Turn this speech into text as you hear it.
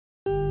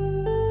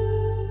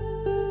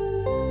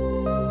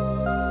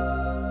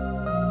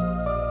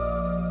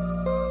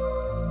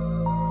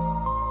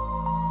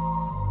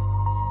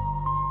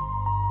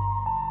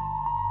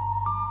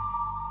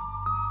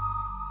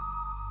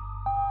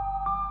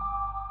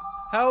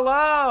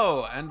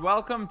Hello, and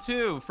welcome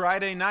to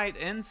Friday Night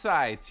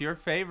Insights, your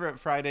favorite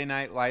Friday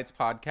Night Lights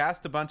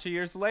podcast a bunch of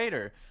years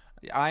later.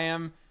 I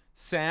am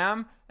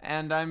Sam,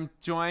 and I'm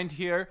joined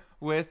here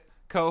with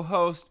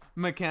co-host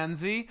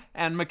Mackenzie.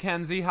 And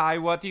Mackenzie, hi,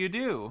 what do you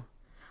do?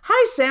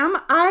 Hi, Sam.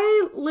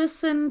 I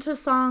listen to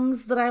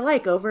songs that I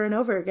like over and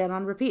over again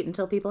on repeat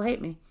until people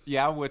hate me.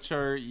 Yeah, which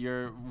are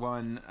your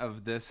one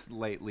of this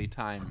lately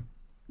time?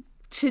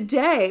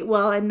 Today,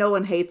 well, and no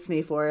one hates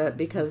me for it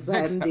because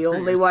I'm Except the for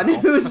only one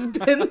yourself. who's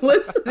been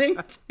listening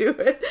to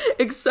it,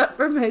 except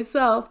for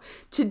myself.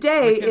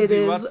 Today, Mackenzie, it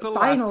is what's the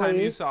last time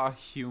finally you saw a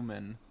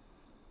human?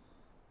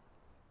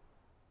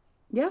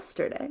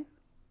 yesterday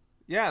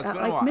Yeah, it's at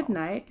been a like while.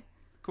 midnight.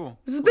 Cool.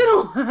 It's been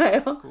a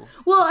while. Cool.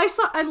 Well,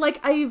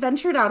 I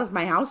ventured out of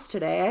my house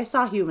today. I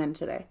saw human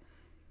today.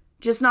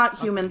 Just not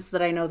humans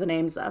that I know the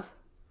names of.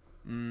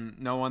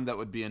 No one that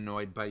would be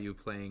annoyed by you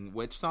playing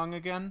which song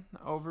again?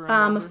 Over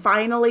and over?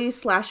 Finally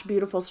 /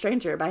 Beautiful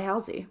Stranger by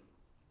Halsey.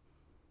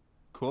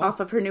 Cool. Off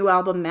of her new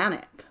album,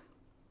 Manic.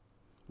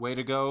 Way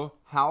to go,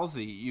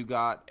 Halsey. You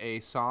got a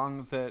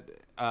song that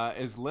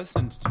is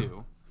listened to.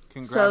 So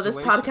Congratulations.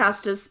 this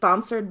podcast is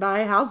sponsored by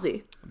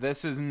Halsey.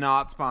 This is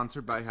not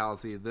sponsored by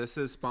Halsey. This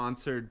is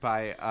sponsored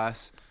by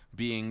us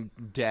being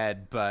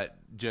dead, but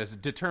just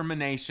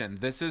determination.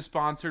 This is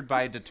sponsored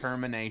by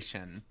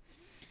determination.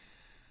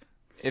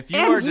 If you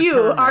are And you,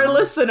 our determined-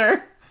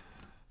 listener.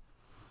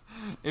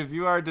 If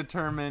you are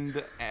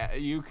determined,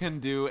 you can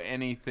do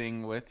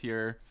anything with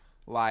your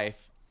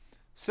life.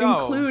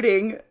 So,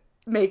 Including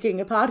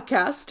making a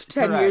podcast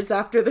 10 Correct. years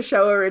after the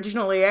show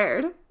originally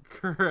aired.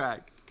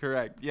 Correct.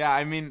 Yeah,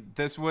 I mean,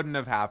 this wouldn't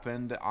have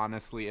happened,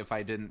 honestly, if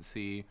I didn't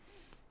see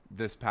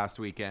this past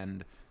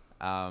weekend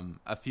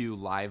a few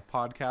live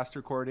podcast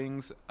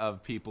recordings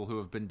of people who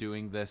have been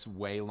doing this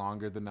way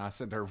longer than us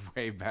and are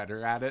way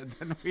better at it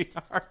than we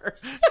are.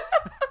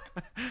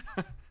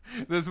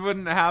 This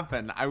wouldn't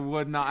happen. I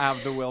would not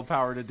have the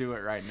willpower to do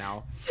it right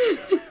now.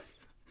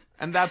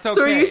 And that's okay.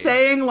 So are you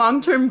saying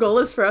long-term goal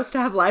is for us to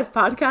have live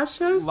podcast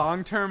shows?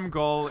 Long-term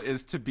goal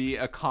is to be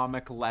a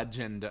comic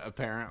legend,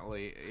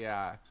 apparently.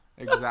 Yeah,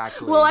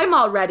 exactly. Well, I'm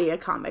already a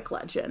comic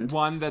legend.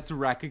 One that's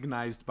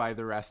recognized by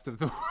the rest of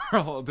the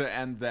world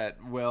and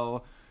that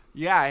will...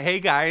 Yeah, hey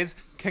guys,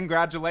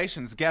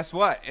 congratulations. Guess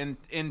what?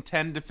 In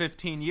 10 to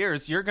 15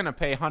 years, you're going to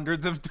pay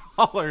hundreds of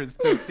dollars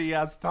to see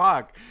us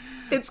talk.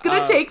 It's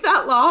going to take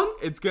that long?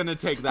 It's going to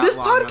take that This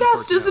long,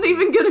 podcast isn't unfortunately.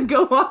 even going to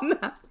go on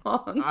that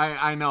long.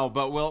 I know,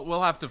 but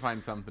we'll have to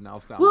find something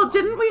else down the Well, line.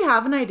 didn't we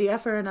have an idea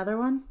for another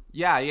one?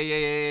 Yeah.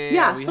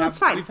 Yeah, We so it's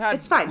fine.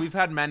 It's fine. We've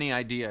had many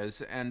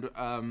ideas, and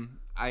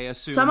I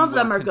assume Some of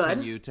them we'll are good.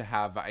 continue to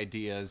have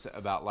ideas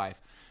about life.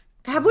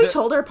 Have we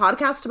told our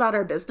podcast about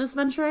our business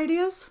venture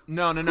ideas?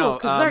 No. Cool,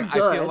 'cause they're I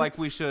feel good. like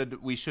we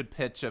should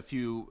pitch a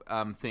few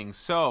things.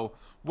 So,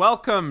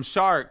 welcome,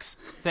 Sharks.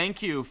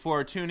 Thank you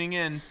for tuning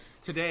in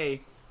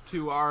today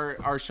to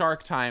our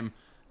Shark Time.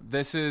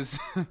 This is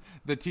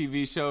the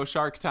TV show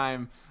Shark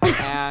Time,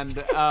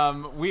 and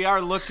we are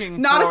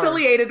looking Not for...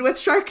 affiliated with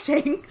Shark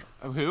Tank.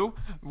 Who?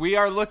 We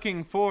are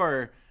looking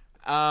for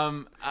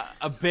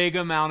a big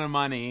amount of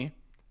money,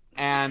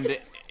 and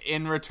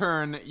in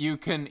return, you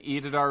can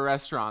eat at our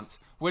restaurants.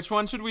 Which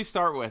one should we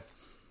start with?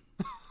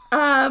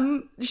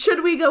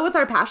 Should we go with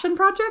our passion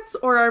projects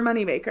or our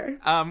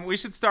moneymaker? We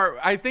should start...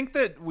 I think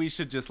that we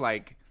should just,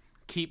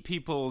 keep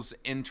people's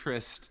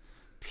interest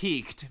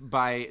piqued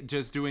by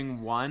just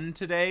doing one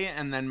today,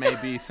 and then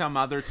maybe some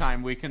other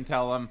time we can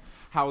tell them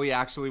how we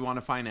actually want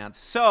to finance.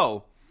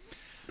 So...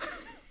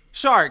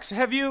 Sharks,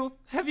 have you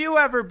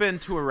ever been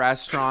to a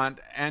restaurant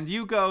and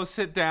you go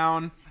sit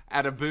down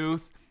at a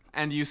booth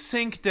and you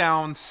sink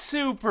down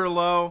super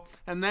low,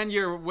 and then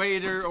your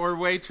waiter or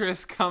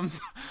waitress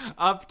comes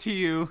up to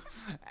you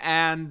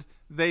and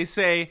they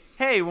say,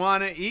 "Hey,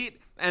 want to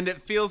eat?" And it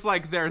feels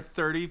like they're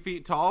 30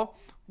 feet tall?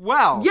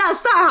 Well,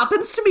 Yes, that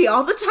happens to me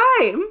all the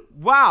time.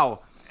 wow,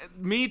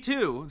 me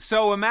too.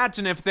 So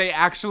imagine if they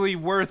actually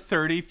were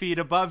 30 feet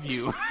above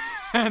you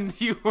and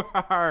you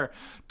are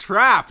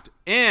trapped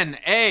in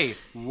a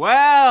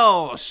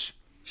Welsh.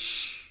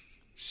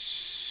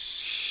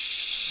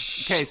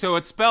 Okay, so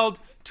it's spelled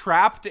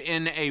trapped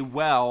in a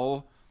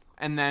well,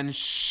 and then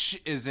sh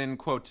is in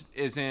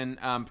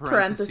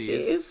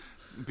parentheses.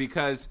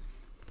 Because,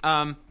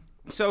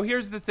 so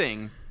here's the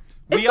thing.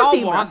 We It's a all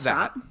theme want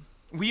restaurant. that.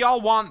 We all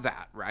want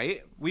that,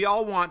 right? We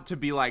all want to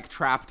be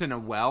trapped in a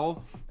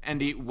well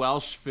and eat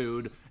Welsh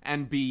food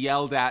and be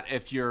yelled at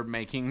if you're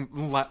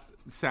making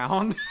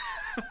sound.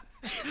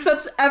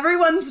 That's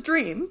everyone's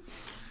dream.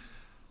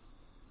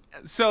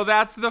 So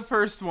that's the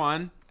first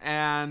one,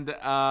 and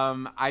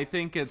I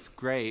think it's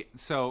great.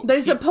 So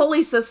There's a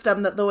pulley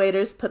system that the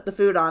waiters put the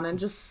food on and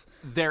just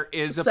there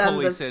is a send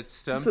pulley the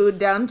system. food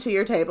down to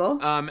your table.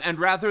 And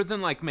rather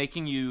than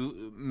making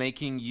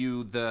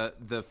you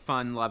the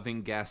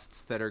fun-loving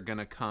guests that are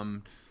gonna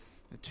come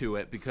to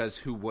it, because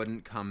who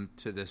wouldn't come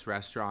to this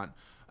restaurant?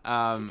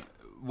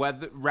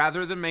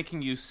 Rather than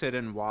making you sit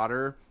in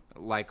water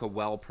like a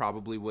well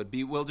probably would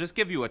be, we'll just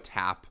give you a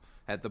tap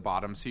at the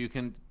bottom, so you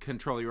can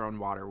control your own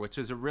water, which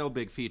is a real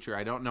big feature.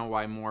 I don't know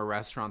why more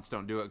restaurants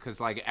don't do it, because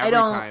like I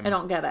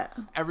don't get it.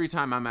 Every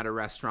time I'm at a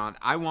restaurant,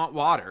 I want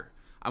water.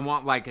 I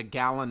want like a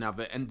gallon of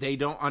it, and they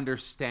don't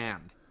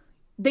understand.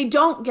 They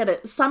don't get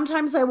it.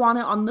 Sometimes I want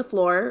it on the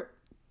floor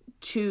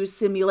to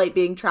simulate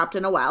being trapped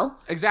in a well.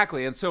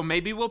 Exactly. And so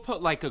maybe we'll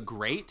put like a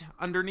grate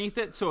underneath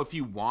it, so if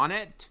you want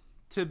it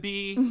to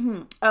be...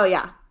 Mm-hmm. Oh,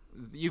 yeah.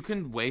 You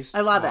can waste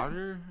I love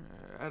water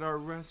at our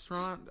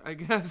restaurant, I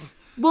guess.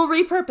 We'll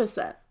repurpose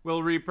it.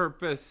 We'll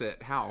repurpose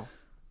it. How?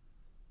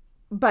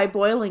 By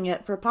boiling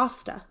it for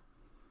pasta.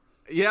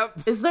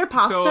 Yep. Is there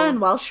pasta in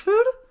Welsh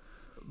food?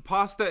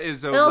 Pasta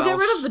is It'll get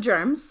rid of the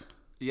germs.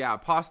 Yeah,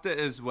 pasta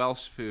is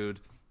Welsh food.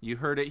 You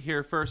heard it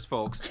here first,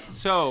 folks.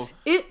 So...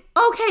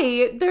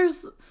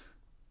 there's...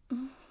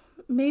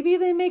 Maybe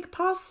they make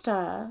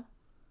pasta.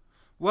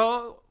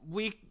 Well,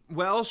 we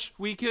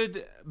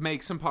could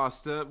make some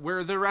pasta.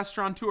 We're the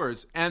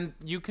restaurateurs, and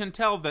you can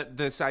tell that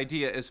this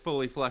idea is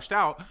fully fleshed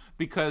out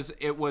because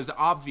it was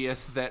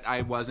obvious that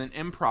I wasn't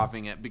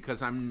improving it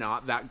because I'm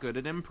not that good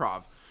at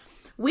improv.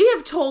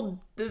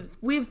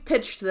 We've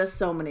pitched this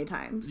so many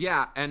times.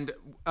 Yeah, and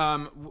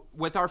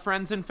with our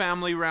friends and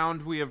family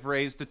round, we have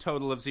raised a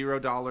total of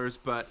 $0,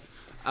 but...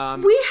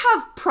 we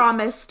have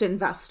promised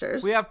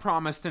investors.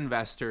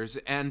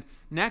 And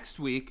next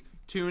week,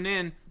 tune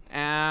in,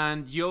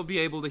 and you'll be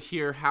able to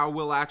hear how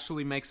we'll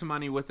actually make some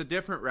money with a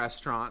different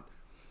restaurant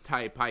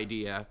type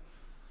idea.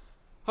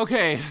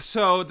 Okay,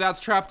 so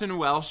that's Trapped in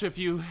Welsh. If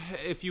you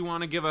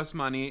want to give us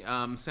money,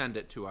 send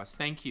it to us.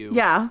 Thank you.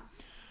 Yeah.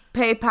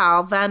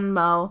 PayPal,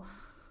 Venmo,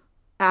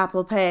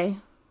 Apple Pay.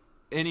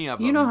 Any of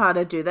them. You know how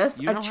to do this.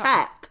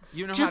 Check.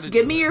 Just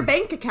give me your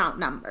bank account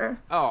number.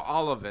 Oh,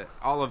 all of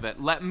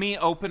it. Let me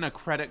open a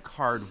credit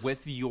card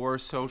with your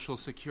social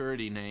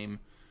security name.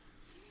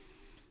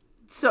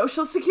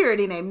 Social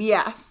security name,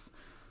 yes.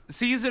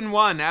 Season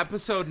 1,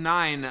 episode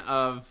 9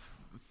 of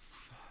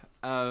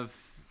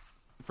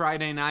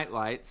Friday Night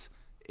Lights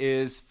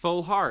is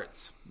Full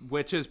Hearts,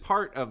 which is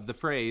part of the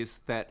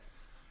phrase that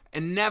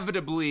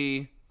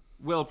inevitably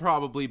will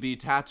probably be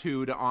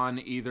tattooed on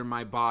either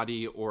my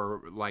body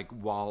or like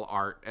wall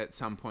art at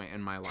some point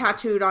in my life.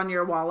 Tattooed on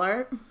your wall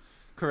art?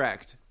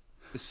 Correct.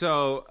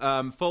 So,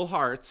 Full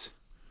Hearts.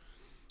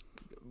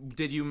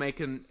 Did you make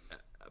a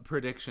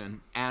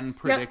prediction? And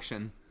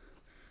prediction. Yep.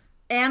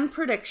 And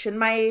prediction.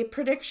 My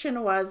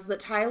prediction was that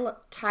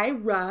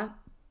Tyra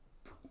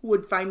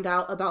would find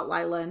out about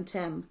Lila and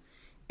Tim,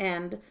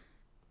 and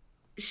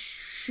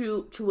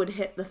shoot would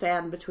hit the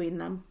fan between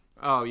them.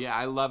 Oh yeah,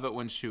 I love it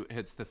when shoot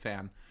hits the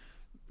fan.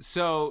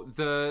 So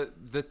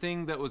the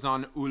thing that was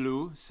on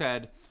Ulu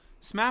said,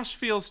 Smash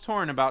feels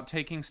torn about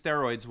taking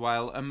steroids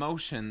while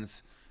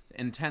emotions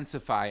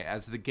intensify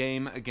as the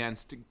game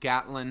against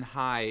Gatlin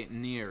High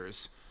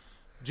nears.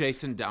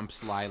 Jason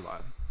dumps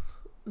Lila.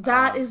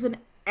 That is an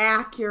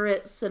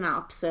accurate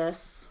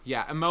synopsis.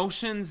 Yeah,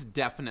 emotions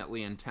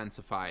definitely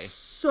intensify.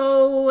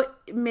 So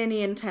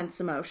many intense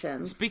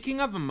emotions.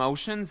 Speaking of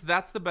emotions,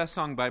 that's the best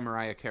song by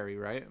Mariah Carey,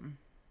 right?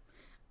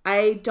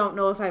 I don't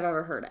know if I've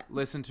ever heard it.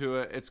 Listen to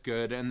it. It's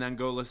good. And then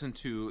go listen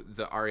to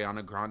the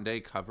Ariana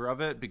Grande cover of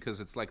it because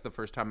it's like the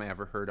first time I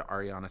ever heard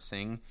Ariana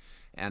sing.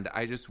 And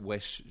I just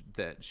wish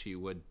that she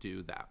would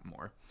do that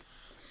more.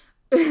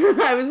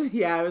 I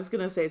was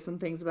going to say some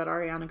things about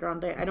Ariana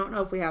Grande. I don't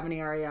know if we have any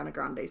Ariana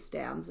Grande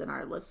stans in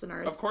our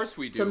listeners. Of course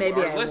we do. So maybe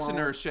our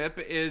listenership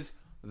is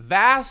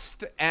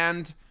vast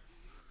and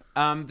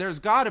there's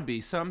got to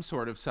be some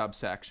sort of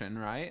subsection,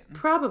 right?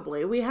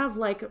 Probably. We have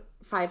like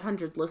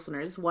 500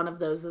 listeners. One of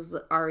those is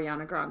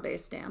Ariana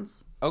Grande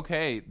stans.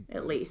 Okay.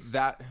 At least.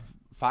 That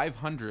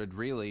 500,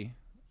 really?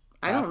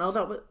 I don't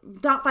know.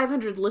 Not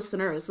 500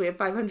 listeners. We have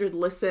 500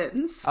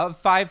 listens. Of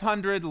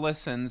 500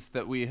 listens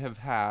that we have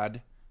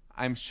had,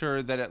 I'm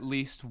sure that at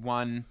least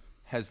one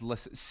has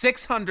listened.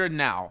 600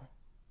 now.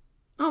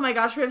 Oh my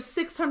gosh, we have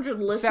 600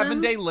 listens.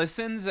 7-day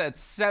listens at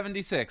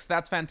 76.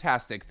 That's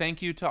fantastic.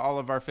 Thank you to all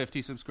of our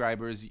 50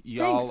 subscribers.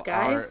 Y'all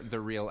are the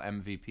real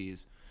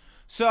MVPs.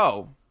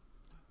 So,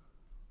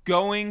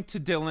 going to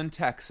Dillon,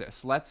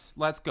 Texas.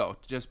 Let's go.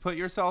 Just put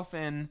yourself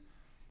in.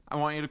 I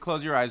want you to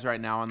close your eyes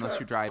right now unless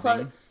you're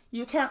driving.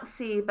 You can't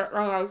see, but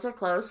my eyes are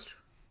closed.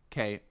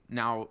 Okay,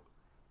 now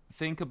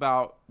think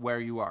about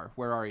where you are.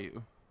 Where are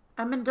you?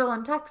 I'm in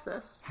Dillon,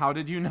 Texas. How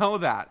did you know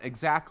that?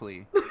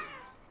 Exactly.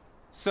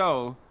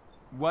 So,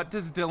 what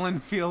does Dillon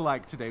feel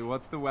like today?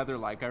 What's the weather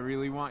like? I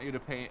really want you to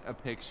paint a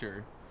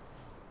picture.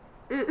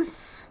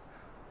 It's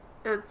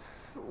a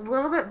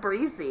little bit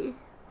breezy.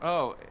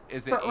 Oh,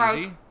 is it easy?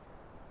 Like,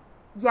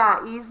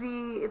 yeah,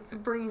 easy. It's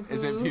breezy.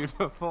 Is it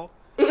beautiful?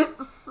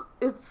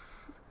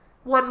 It's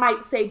one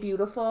might say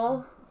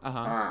beautiful.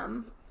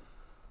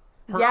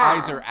 Her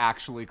eyes are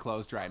actually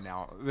closed right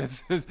now.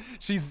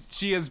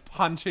 She is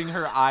punching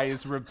her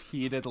eyes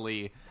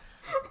repeatedly.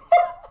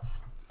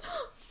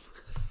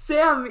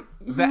 Sam,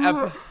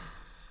 you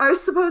are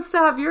supposed to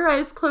have your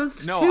eyes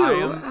closed too.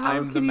 No,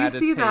 I'm the meditator.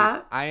 See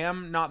that? I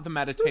am not the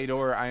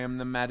meditator. I am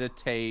the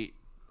meditate.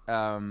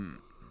 I'm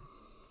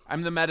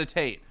the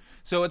meditate.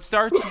 So it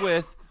starts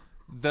with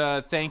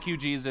The Thank You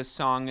Jesus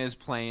song is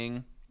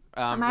playing.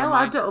 Am I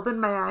allowed to open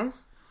my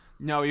eyes?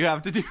 No, you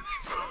have to do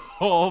this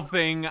whole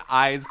thing,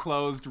 eyes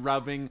closed,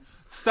 rubbing.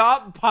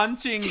 Stop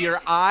punching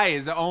your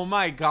eyes. Oh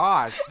my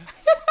gosh.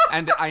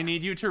 And I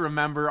need you to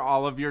remember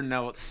all of your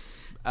notes.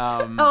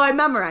 I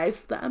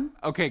memorized them.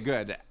 Okay,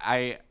 good.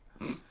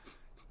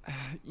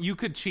 You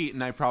could cheat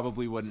and I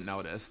probably wouldn't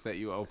notice that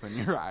you open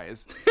your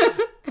eyes.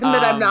 And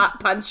that I'm not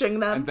punching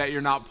them. And that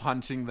you're not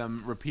punching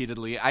them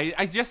repeatedly.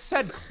 I just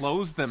said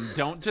close them.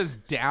 Don't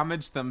just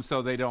damage them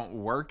so they don't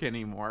work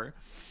anymore.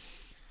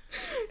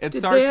 Did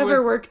they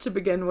ever work to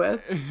begin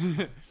with?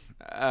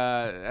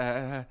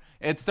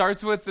 It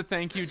starts with the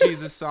Thank You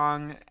Jesus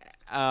song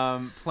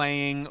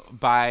playing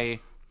by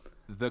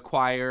the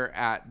choir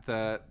at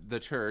the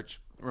church,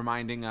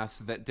 reminding us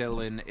that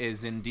Dylan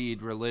is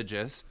indeed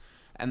religious,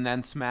 and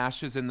then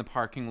smashes in the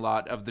parking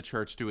lot of the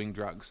church doing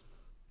drugs.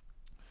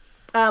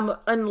 And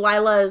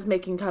Lila is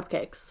making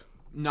cupcakes.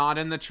 Not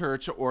in the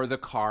church or the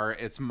car.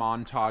 It's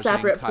montaging.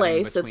 Separate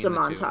place. It's a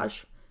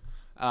montage.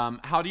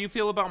 How do you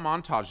feel about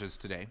montages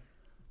today?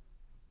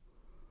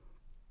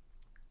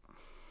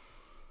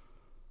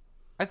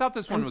 I thought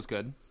this one was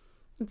good.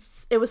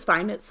 It was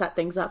fine. It set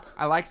things up.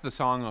 I liked the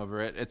song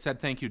over it. It said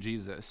 "Thank You,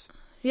 Jesus."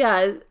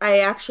 Yeah, I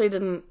actually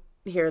didn't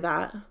hear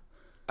that.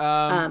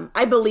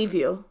 I believe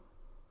you.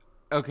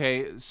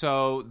 Okay,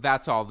 so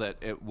that's all that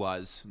it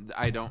was.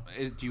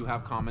 Do you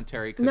have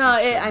commentary? No,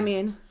 I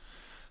mean,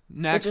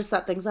 next, it just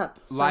set things up.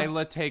 So.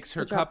 Lila takes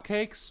her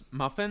cupcakes,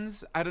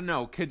 muffins. I don't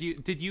know.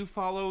 Did you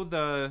follow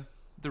the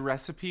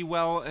recipe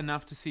well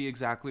enough to see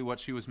exactly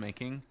what she was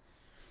making?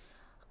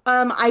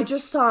 I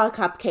just saw a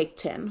cupcake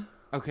tin.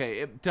 Okay,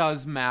 it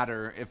does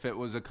matter if it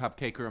was a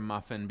cupcake or a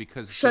muffin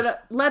because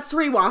let's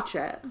rewatch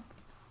it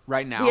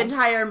right now. The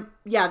entire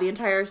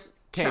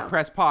Okay, show.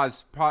 Press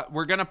pause.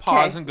 We're gonna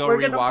pause and go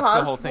rewatch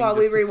the whole thing while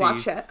we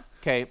rewatch it.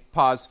 Okay,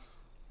 pause.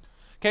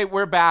 Okay,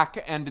 we're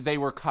back, and they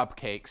were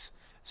cupcakes.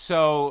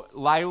 So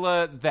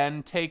Lila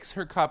then takes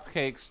her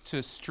cupcakes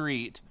to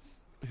Street,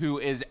 who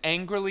is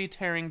angrily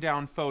tearing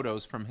down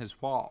photos from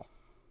his wall.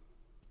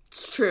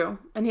 It's true,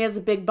 and he has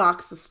a big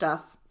box of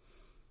stuff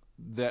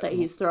that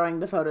he's throwing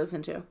the photos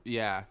into.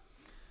 Yeah.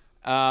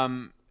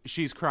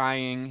 She's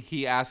crying.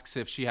 He asks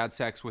if she had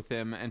sex with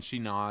him, and she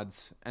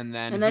nods. And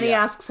then he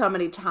asks how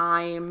many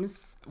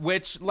times.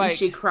 Which, and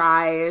she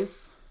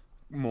cries.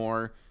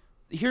 More.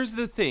 Here's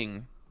the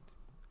thing.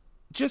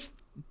 Just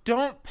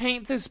don't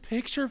paint this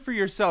picture for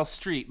yourself,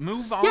 Street.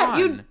 Move on.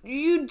 Yeah,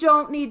 you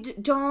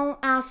don't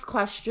ask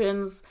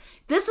questions.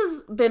 This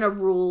has been a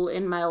rule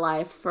in my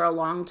life for a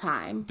long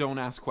time. Don't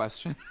ask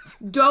questions.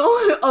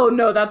 I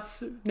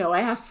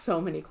ask so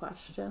many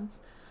questions.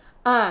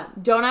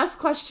 Don't ask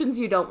questions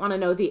you don't want to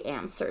know the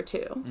answer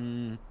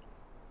to.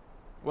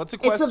 What's a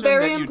question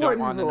that you don't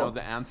want to know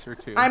the answer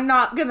to? I'm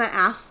not gonna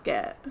ask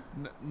it.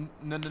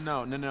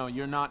 No.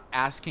 You're not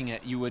asking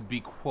it. You would be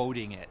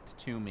quoting it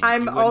to me.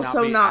 I'm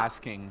also not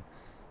asking.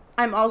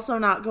 I'm also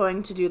not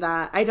going to do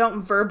that. I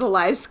don't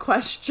verbalize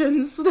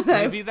questions that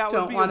I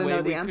don't want to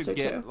know the answer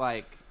to. Maybe that would be a way we could get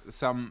like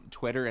some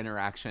Twitter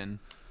interaction.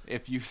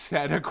 If you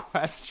said a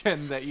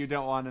question that you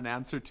don't want an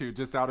answer to,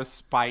 just out of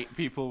spite,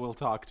 people will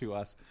talk to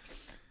us.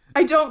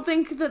 I don't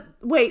think that...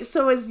 Wait,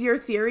 so is your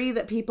theory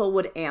that people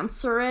would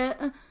answer it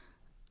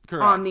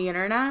on the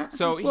internet?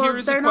 So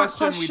here's a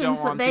question we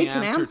don't want the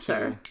answer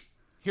to.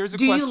 Here's a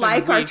question. Do you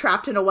like our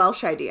Trapped in a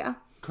Welsh idea?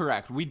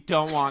 Correct. We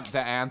don't want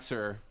the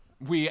answer.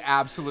 We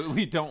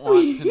absolutely don't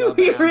want to know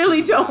the answer. We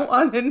really don't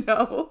want to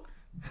know.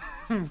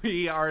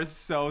 We are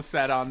so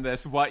set on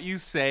this. What you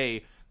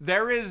say,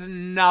 there is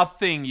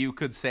nothing you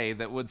could say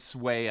that would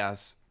sway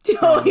us.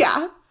 Oh,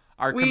 yeah.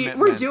 Our commitment.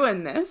 We're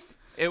doing this.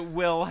 It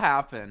will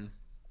happen.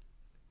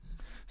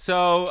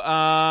 So,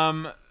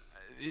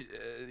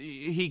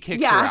 he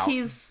kicks her out.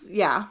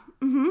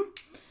 Mm-hmm.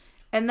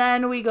 And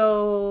then we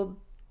go...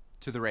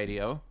 to the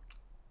radio.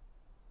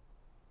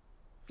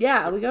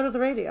 Yeah, we go to the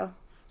radio.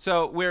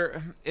 So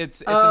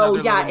it's another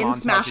in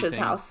Smash's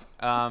house.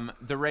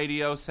 The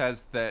radio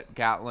says that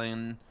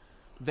Gatlin,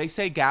 they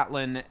say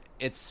Gatlin,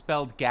 it's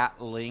spelled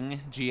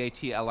Gatling,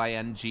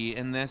 Gatling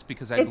in this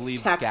because I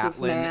believe Texas,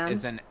 Gatlin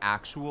is an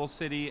actual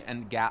city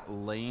and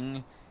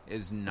Gatling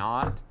is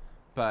not.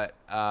 But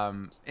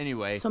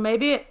anyway. So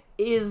maybe it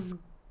is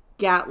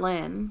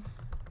Gatlin.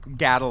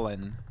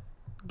 Gatlin.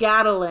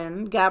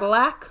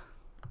 Cadillac?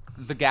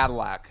 The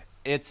Cadillac.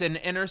 It's an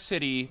inner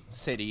city,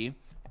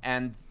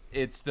 and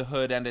it's the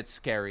hood and it's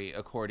scary,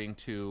 according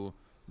to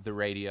the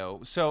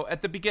radio. So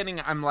at the beginning,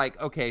 I'm like,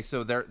 okay,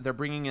 so they're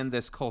bringing in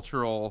this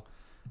cultural,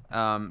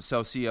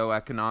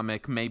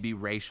 socioeconomic, maybe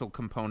racial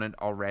component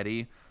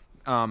already.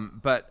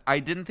 But I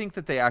didn't think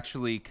that they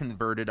actually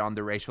converted on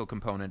the racial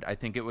component. I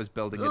think it was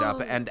building it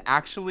up. And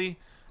actually,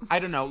 I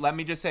don't know. Let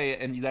me just say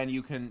it, and then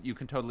you can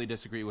totally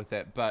disagree with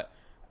it. But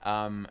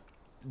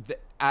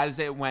as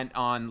it went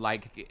on,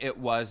 like, it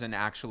was an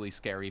actually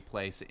scary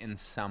place in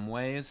some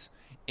ways,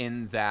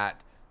 in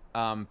that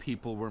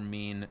people were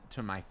mean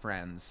to my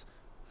friends.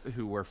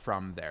 who were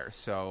from there.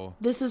 So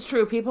This is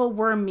true. People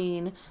were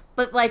mean.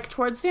 But, like,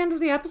 towards the end of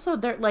the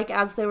episode, they're, like,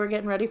 as they were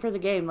getting ready for the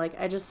game, like,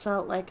 I just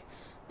felt like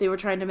they were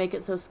trying to make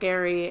it so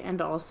scary and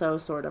also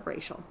sort of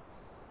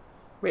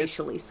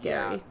racially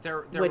scary,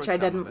 there which I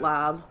didn't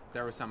love.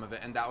 There was some of it,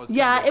 and that was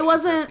Yeah, kind of it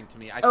wasn't interesting to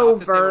me. I thought that they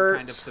would overt.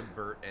 kind of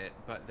subvert it,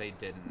 but they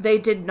didn't. They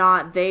did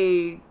not.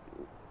 They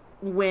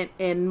went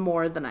in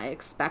more than I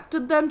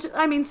expected them to.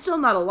 I mean, still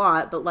not a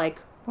lot, but, like,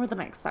 more than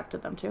I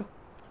expected them to.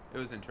 It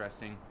was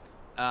interesting.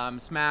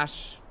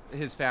 Smash,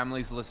 his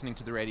family's listening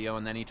to the radio,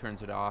 and then he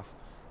turns it off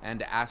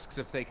and asks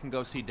if they can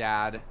go see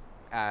Dad,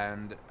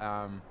 and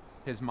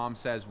his mom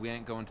says, "We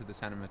ain't going to the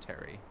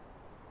cemetery."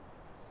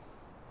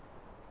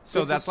 So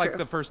This that's is like true.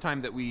 the first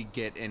time that we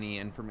get any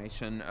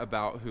information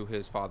about who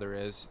his father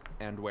is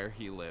and where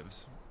he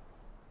lives.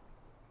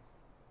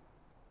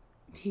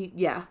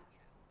 Yeah.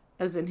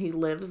 As in he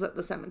lives at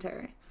the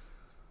cemetery.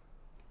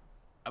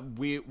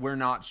 We're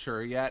not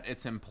sure yet.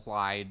 It's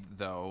implied,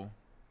 though,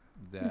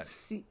 that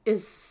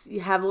Is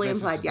heavily this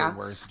implied, is yeah. the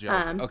worst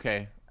joke.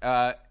 Okay.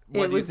 What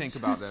do you think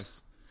about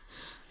this?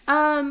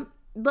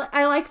 But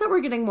I like that we're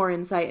getting more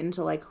insight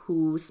into, like,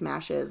 who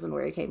Smash is and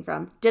where he came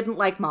from. Didn't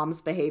like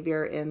Mom's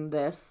behavior in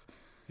this,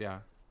 Yeah.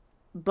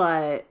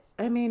 but,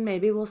 I mean,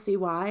 maybe we'll see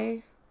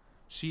why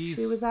She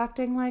she was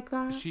acting like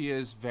that. She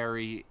is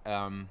very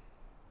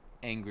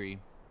angry.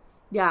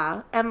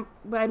 Yeah, and,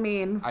 I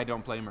mean, I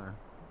don't blame her,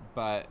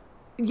 but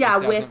yeah,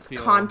 it doesn't with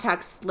feel-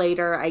 context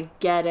later, I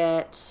get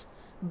it.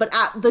 But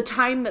at the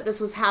time that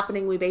this was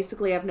happening, we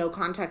basically have no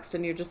context,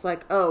 and you're just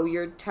like, oh,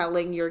 you're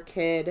telling your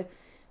kid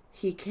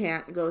he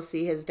can't go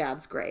see his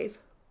dad's grave.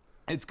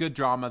 It's good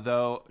drama,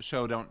 though.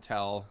 Show don't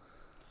tell.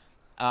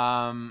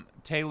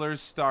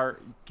 Taylors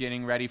start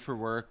getting ready for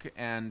work,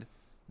 and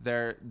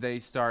they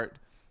start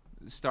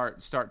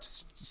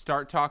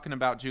talking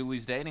about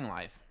Julie's dating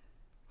life.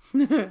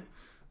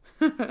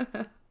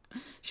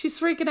 She's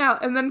freaking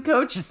out, and then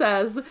Coach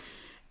says,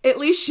 at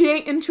least she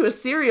ain't into a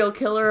serial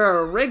killer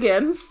or a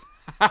Riggins.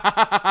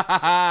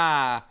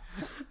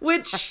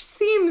 Which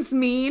seems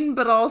mean,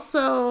 but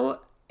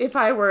also, if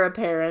I were a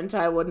parent,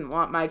 I wouldn't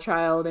want my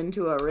child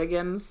into a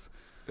Riggins.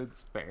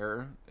 It's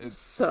fair.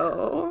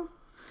 So,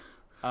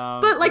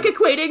 but like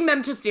equating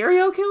them to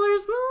serial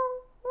killers,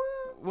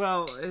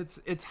 well,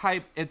 it's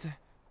hype.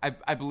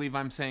 I believe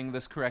I'm saying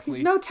this correctly.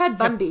 he's no Ted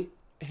Bundy.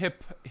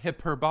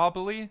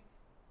 Hyperbole.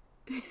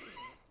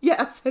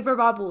 Yes,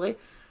 hyperbole.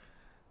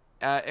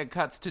 It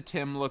cuts to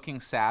Tim looking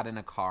sad in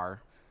a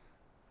car.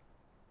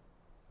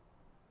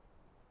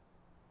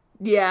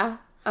 Yeah.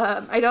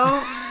 I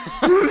don't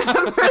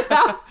remember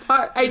that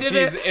part. I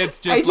didn't. It's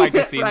I just like a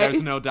didn't scene. write.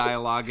 There's no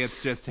dialogue. It's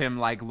just him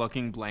like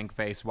looking blank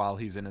face while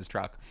he's in his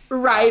truck.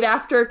 Right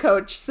after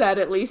Coach said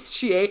at least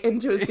she ate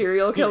into a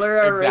serial killer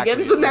or Exactly.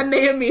 Riggins, and then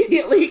they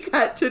immediately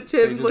cut to They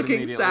Tim just looking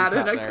immediately sad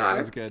in cut a there. car. It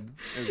was good.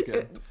 It was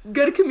good.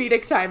 Good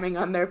comedic timing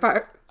on their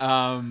part.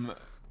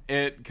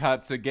 It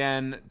cuts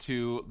again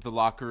to the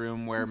locker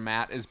room where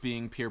Matt is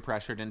being peer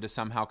pressured into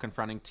somehow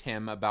confronting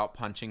Tim about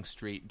punching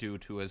Street due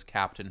to his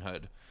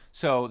captainhood.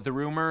 So the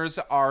rumors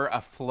are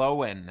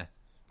a-flowin'.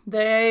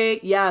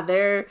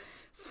 They're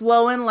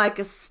flowing like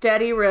a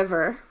steady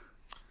river.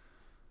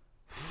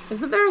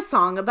 Isn't there a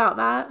song about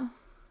that?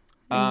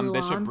 In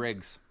Bishop Mulan?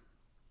 Briggs.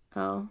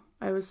 Oh,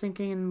 I was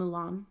thinking in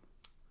Mulan.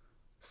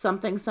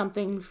 Something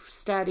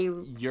steady.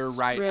 You're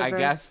right. I river.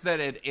 guess that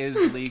it is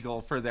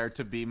legal for there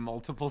to be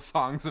multiple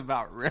songs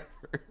about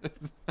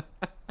rivers.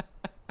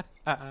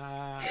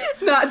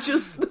 Not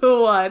just the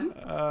one.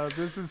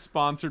 This is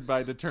sponsored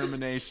by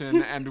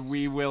Determination, and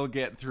we will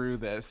get through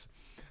this.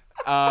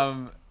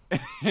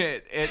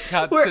 It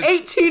cuts We're to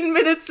 18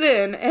 minutes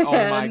in, and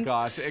oh my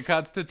gosh! It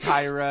cuts to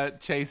Tyra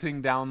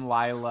chasing down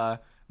Lila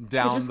I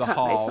down just the cut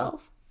hall.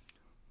 myself.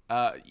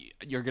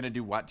 You're gonna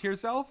do what to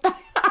yourself?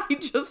 I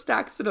just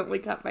accidentally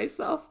cut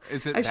myself.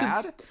 Is it I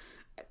bad?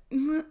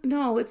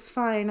 No, it's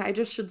fine. I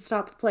just should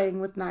stop playing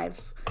with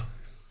knives.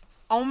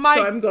 Oh my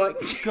So I'm going.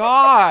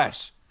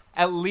 gosh!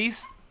 At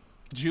least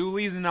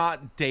Julie's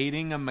not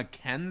dating a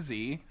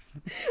Mackenzie.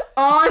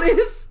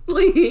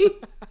 Honestly.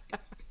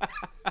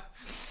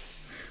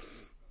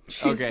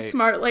 She's Okay. a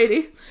smart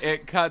lady.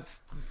 It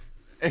cuts.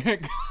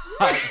 It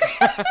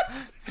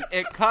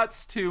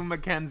cuts to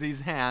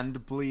Mackenzie's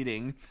hand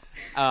bleeding.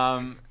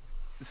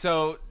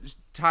 So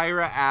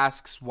Tyra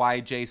asks why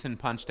Jason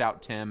punched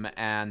out Tim,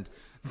 and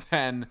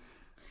then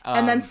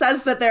And then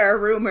says that there are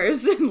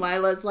rumors, and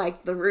Lila's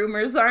like, the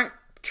rumors aren't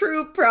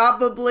true,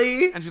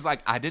 probably. and she's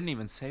like, I didn't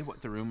even say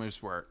what the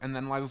rumors were. And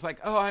then Lila's like,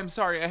 oh, I'm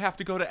sorry, I have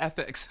to go to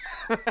ethics.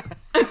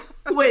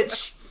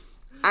 Which,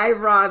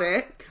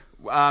 ironic.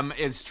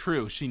 It's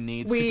true. She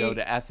needs to go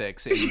to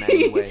ethics in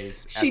many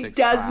ways. She Ethics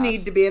does class.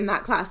 need to be in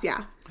that class,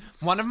 yeah.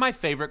 One of my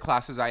favorite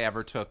classes I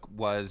ever took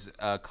was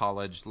a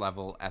college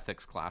level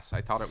ethics class. I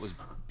thought it was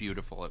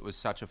beautiful. It was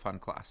such a fun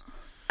class.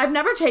 I've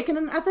never taken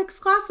an ethics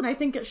class, and I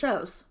think it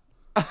shows.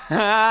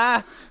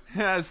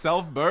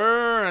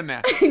 Self-burn.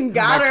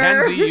 Got her.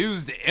 Mackenzie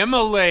used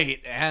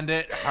immolate, and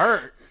it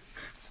hurt.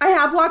 I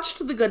have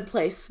watched The Good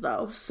Place,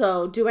 though,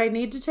 so do I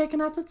need to take an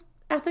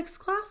ethics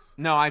class?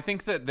 No, I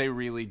think that they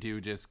really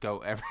do just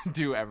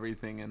do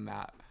everything in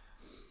that.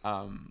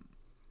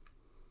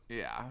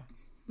 Yeah.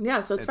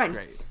 Yeah, so it's fine.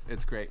 Great.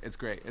 It's great. It's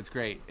great. It's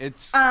great.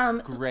 It's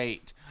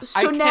great.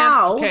 So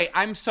now... Okay,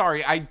 I'm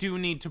sorry. I do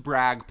need to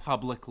brag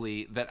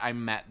publicly that I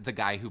met the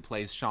guy who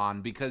plays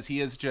Sean, because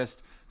he is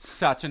just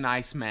such a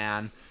nice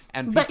man.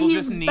 And people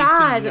just need to know.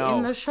 But he's bad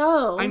in the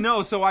show. I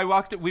know. So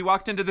we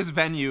walked into this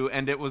venue,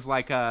 and it was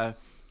like a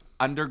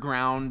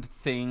underground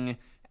thing,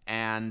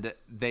 and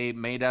they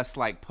made us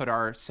like put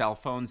our cell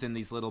phones in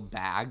these little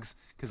bags.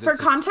 For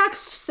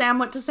context, Sam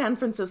went to San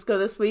Francisco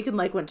this week and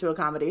like went to a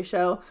comedy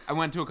show. I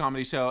went to a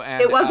comedy show,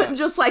 and it wasn't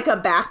just like a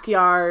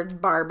backyard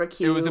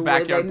barbecue. It was a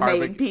backyard where they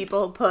made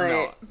people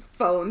put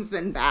phones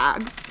in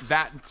bags.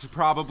 That's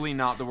probably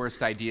not the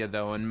worst idea,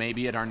 though, and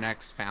maybe at our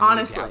next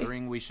family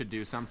gathering we should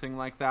do something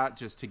like that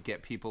just to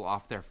get people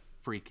off their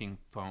freaking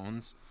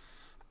phones.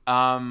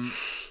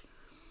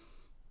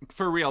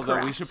 For real,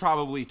 though, we should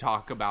probably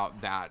talk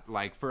about that.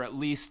 Like, for at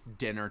least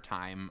dinner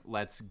time,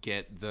 let's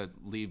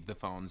leave the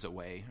phones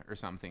away or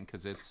something,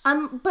 because it's...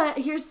 But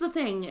here's the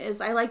thing, is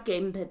I like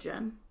Game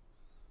Pigeon.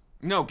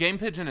 No, Game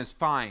Pigeon is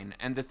fine.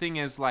 And the thing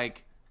is,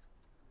 like,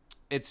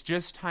 it's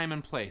just time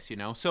and place, you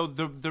know? So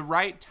the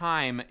right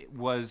time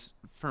was,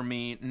 for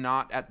me,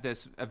 not at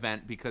this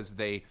event, because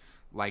they,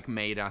 like,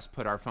 made us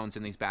put our phones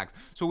in these bags.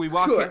 So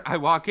I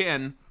walk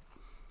in,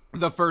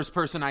 the first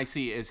person I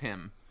see is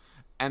him.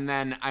 And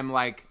then I'm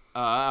like,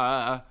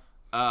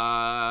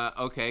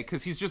 okay,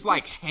 because he's just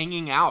like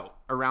hanging out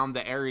around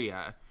the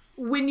area.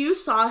 When you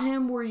saw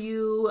him, were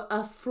you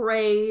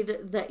afraid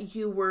that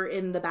you were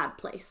in the bad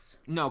place?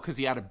 No, because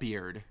he had a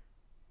beard.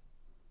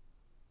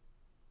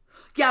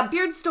 Yeah,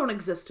 beards don't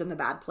exist in the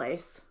bad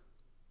place.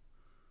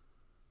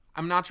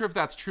 I'm not sure if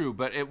that's true,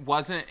 but it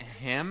wasn't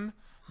him.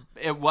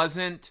 It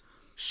wasn't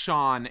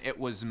Sean. It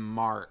was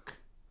Mark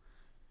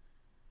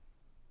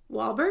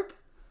Wahlberg?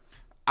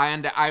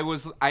 And I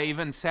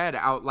even said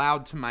out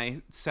loud to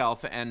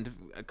myself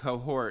and a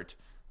cohort,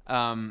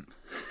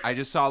 I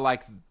just saw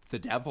like the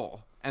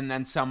devil. And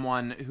then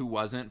someone who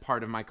wasn't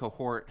part of my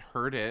cohort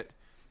heard it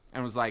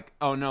and was like,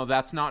 oh no,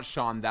 that's not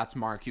Sean, that's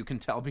Mark. You can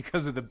tell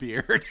because of the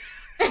beard.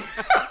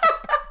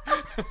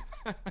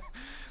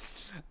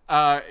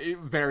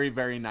 Very,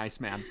 very nice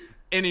man.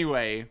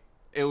 Anyway,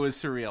 it was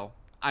surreal.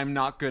 I'm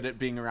not good at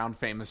being around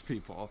famous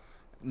people.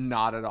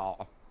 Not at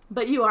all.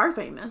 But you are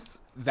famous.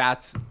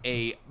 That's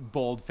a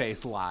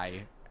bold-faced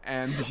lie.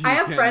 And I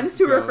have friends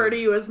who refer to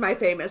you as my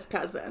famous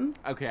cousin.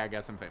 Okay, I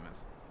guess I'm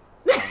famous.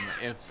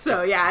 It's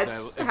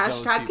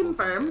hashtag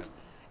confirmed.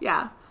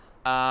 Yeah.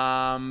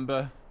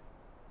 Where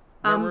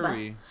were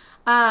we?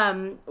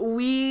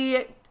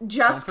 We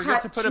just Don't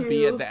forget to put a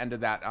B at the end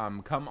of that.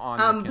 Come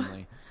on,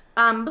 McKinley.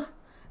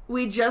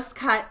 We just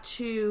cut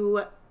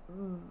to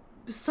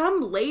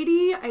some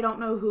lady, I don't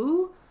know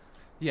who,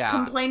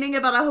 complaining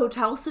about a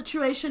hotel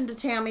situation to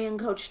Tammy and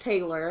Coach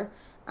Taylor,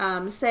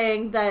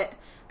 saying that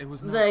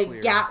the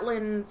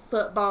Gatlin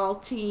football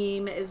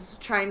team is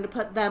trying to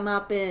put them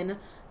up in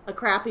a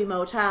crappy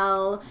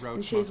motel,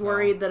 and she's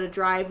worried that a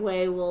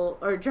drive-by will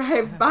No,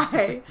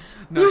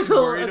 she's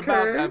worried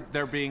occur. about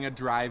there being a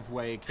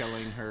driveway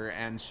killing her,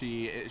 and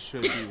she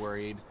should be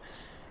worried.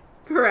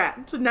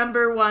 Correct.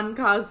 Number one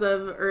cause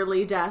of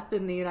early death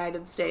in the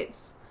United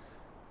States,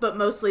 but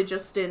mostly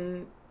just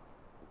in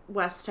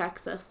West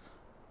Texas.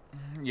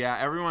 Yeah,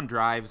 everyone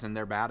drives, and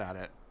they're bad at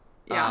it.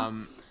 Yeah.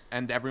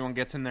 And everyone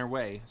gets in their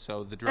way,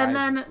 so the And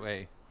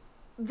driveway.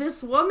 then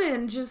this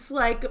woman just,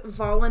 like,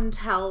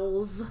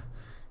 voluntells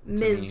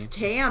Ms.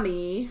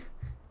 Tammy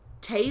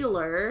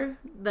Taylor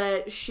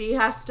that she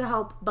has to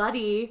help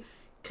Buddy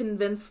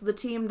convince the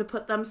team to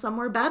put them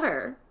somewhere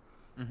better.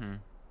 Mm-hmm.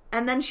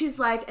 And then she's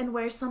like, and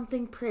wear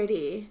something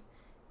pretty.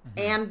 Mm-hmm.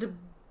 And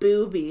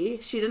booby.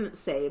 She didn't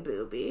say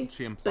booby.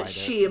 She implied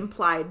she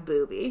implied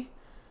booby.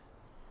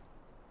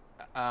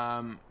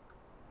 Then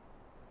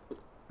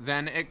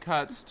it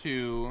cuts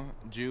to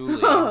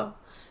Julie.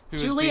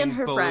 Who's being and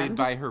her bullied friend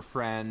by her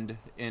friend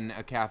in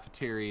a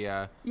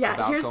cafeteria.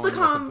 Yeah, here's the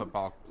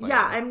football player.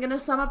 Yeah, I'm gonna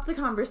sum up the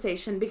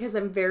conversation because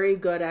I'm very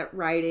good at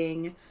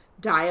writing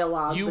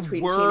dialogue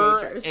between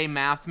teenagers. You were a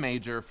math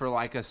major for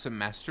like a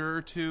semester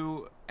or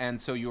two, and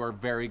so you are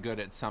very good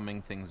at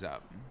summing things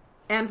up.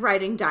 And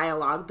writing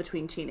dialogue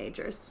between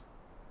teenagers.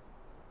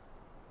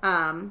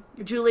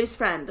 Julie's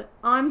friend.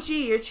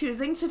 OMG, you're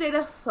choosing to date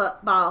a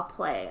football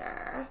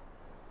player.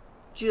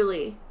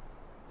 Julie.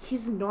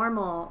 He's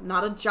normal,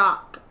 not a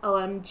jock.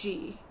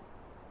 OMG.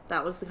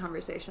 That was the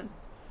conversation.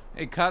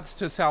 It cuts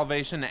to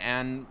Salvation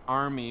and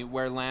Army,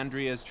 where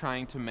Landry is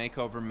trying to make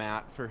over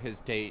Matt for his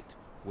date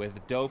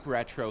with dope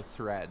retro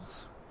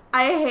threads.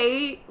 I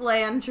hate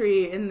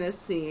Landry in this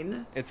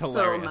scene. It's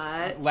hilarious. So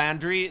much.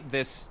 Landry,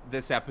 this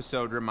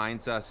episode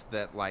reminds us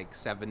that like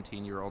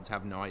 17-year-olds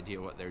have no idea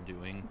what they're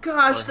doing.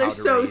 Gosh, they're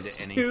so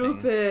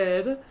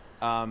stupid.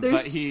 They're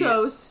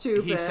so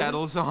stupid. He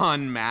settles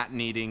on Matt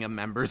needing a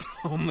members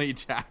only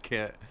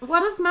jacket.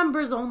 What is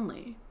members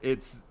only?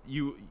 It's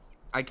you.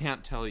 I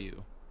can't tell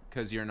you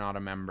because you're not a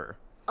member.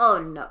 Oh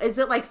no! Is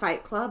it like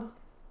Fight Club?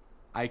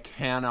 I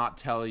cannot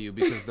tell you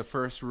because the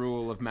first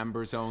rule of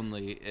members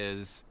only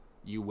is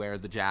you wear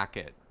the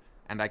jacket.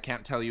 And I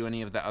can't tell you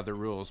any of the other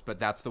rules, but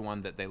that's the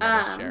one that they let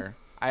us share.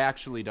 I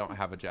actually don't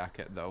have a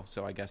jacket, though,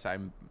 so I guess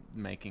I'm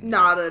making...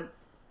 Not a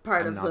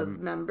part of the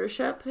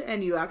membership,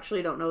 and you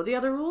actually don't know the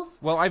other rules?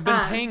 Well, I've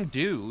been paying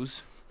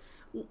dues.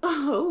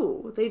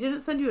 Oh, they didn't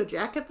send you a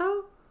jacket,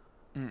 though?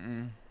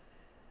 Mm-mm.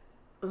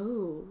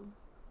 Oh.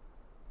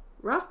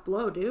 Rough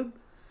blow, dude.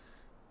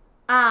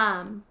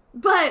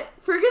 But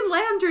friggin'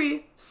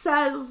 Landry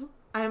says,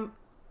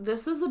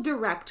 this is a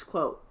direct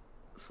quote,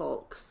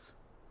 folks.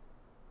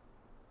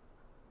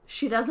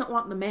 She doesn't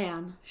want the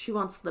man. She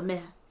wants the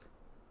myth.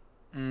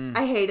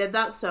 I hated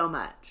that so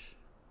much.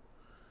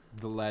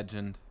 The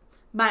legend.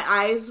 My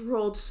eyes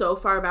rolled so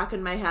far back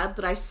in my head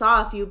that I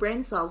saw a few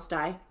brain cells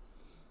die.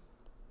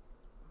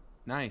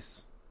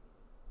 Nice.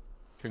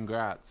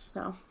 Congrats.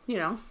 So,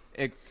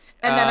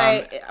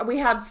 then we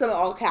had some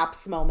all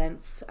caps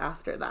moments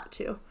after that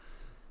too.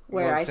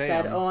 Where I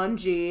said,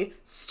 OMG,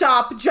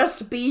 stop,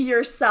 just be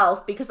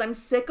yourself, because I'm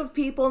sick of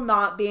people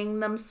not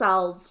being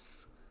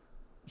themselves.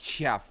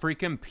 Yeah,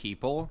 freaking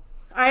people.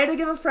 I had to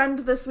give a friend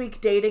this week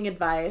dating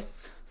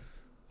advice.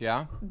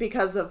 Yeah?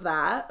 Because of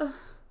that.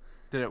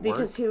 Did it work?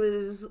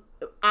 Because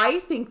I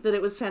think that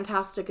it was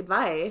fantastic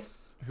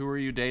advice. Who were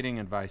you dating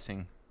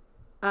advising?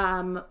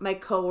 My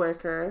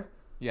coworker.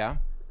 Yeah?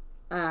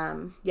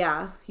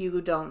 Yeah,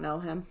 you don't know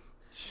him.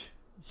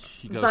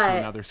 He goes to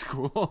another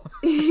school.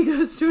 He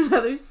goes to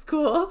another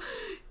school.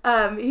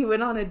 He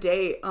went on a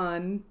date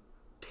on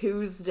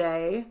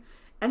Tuesday,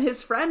 and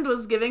his friend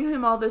was giving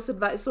him all this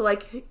advice. So,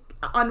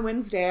 on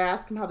Wednesday, I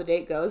asked him how the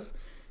date goes,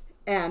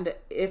 and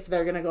if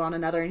they're going to go on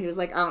another, and he was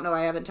like, I don't know,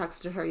 I haven't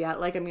texted her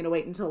yet. I'm going to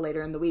wait until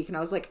later in the week. And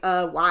I was like,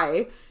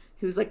 why?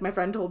 He was like, my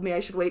friend told me I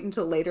should wait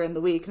until later in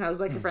the week. And I was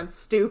like, your friend's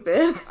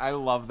stupid. I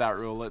love that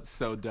rule. It's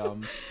so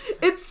dumb.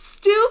 It's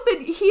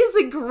stupid. He's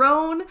a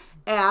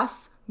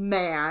grown-ass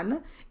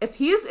man. If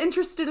he is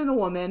interested in a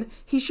woman,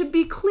 he should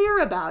be clear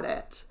about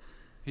it.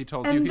 He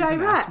told you he's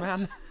an ass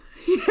man?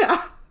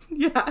 Yeah.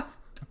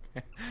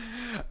 Okay.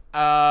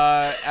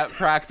 At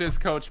practice,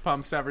 Coach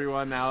pumps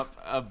everyone up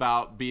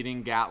about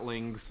beating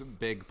Gatling's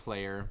big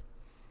player.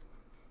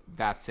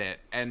 That's it.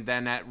 And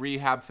then at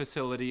rehab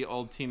facility,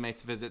 old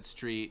teammates visit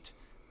Street,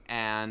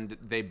 and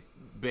they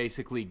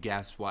basically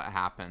guess what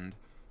happened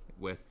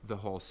with the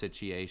whole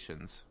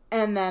situations.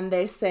 And then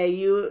they say,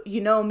 you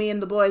know me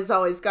and the boys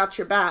always got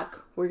your back.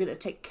 We're going to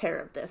take care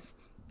of this.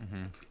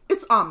 Mm-hmm.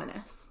 It's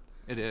ominous.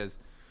 It is.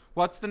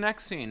 What's the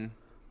next scene?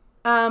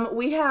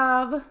 We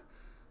have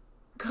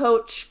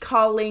Coach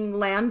calling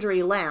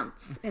Landry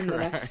Lance in the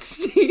next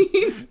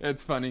scene.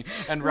 It's funny.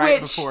 And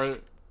before...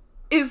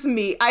 is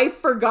me. I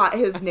forgot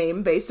his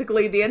name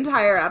basically the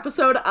entire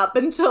episode up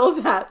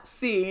until that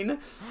scene.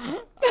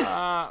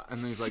 And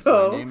he's like,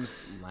 my name's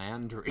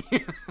Landry.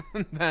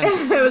 And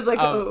then, it was like,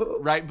 oh.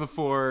 Right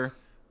before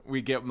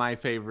we get my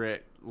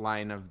favorite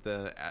line of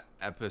the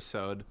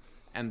episode,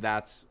 and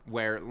that's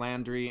where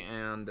Landry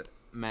and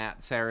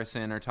Matt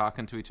Saracen are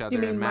talking to each other.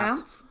 You mean and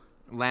Lance?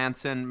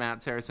 Lance and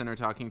Matt Saracen are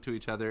talking to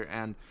each other,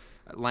 and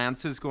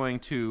Lance is going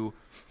to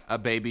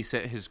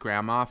babysit his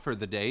grandma for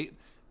the date,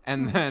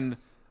 and then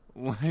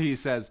he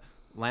says,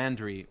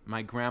 Landry,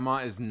 my grandma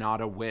is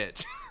not a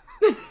witch.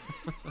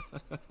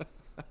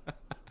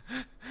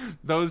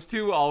 Those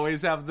two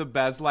always have the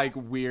best,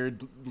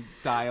 weird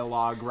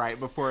dialogue right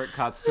before it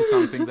cuts to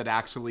something that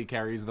actually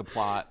carries the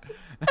plot.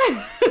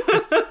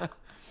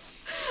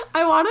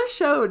 I want to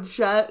show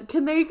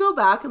can they go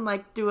back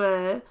and, do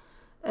a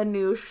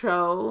new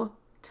show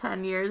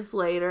 10 years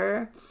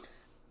later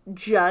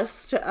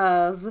just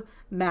of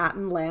Matt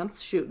and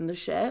Lance shooting the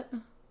shit?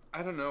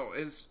 I don't know.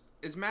 Is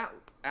Matt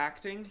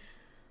acting?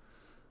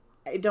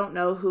 I don't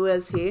know. Who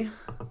is he?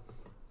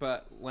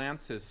 But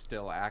Lance is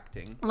still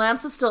acting.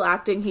 Lance is still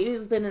acting.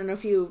 He's been in a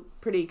few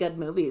pretty good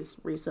movies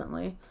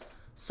recently.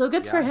 So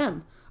good for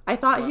him. I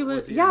thought he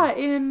was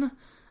in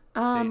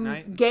Date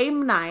Night?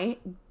 Game Night.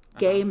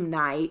 Game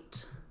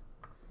Night.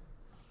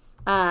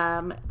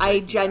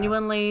 I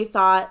genuinely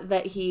thought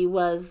that he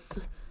was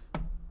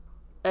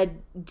a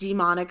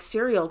demonic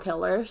serial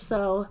killer,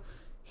 so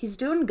he's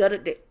doing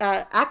good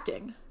at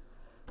acting.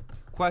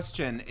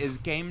 Question, is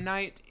Game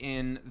Night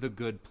in the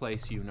Good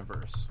Place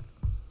universe?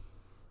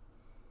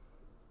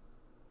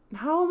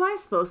 How am I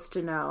supposed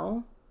to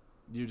know?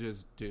 You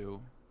just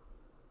do.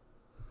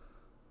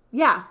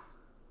 Yeah.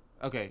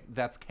 Okay,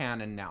 that's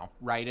canon now.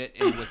 Write it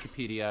in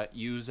Wikipedia.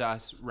 Use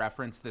us.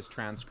 Reference this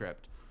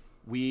transcript.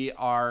 We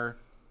are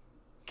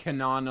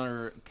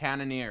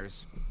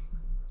cannoneers.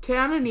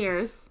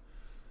 Cannoneers.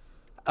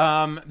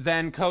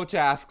 Then Coach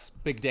asks,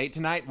 big date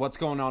tonight? What's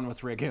going on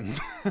with Riggins?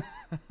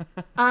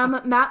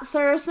 Matt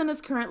Saracen is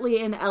currently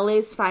in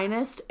LA's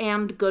Finest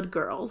and Good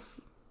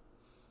Girls.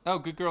 Oh,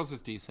 Good Girls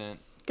is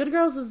decent. Good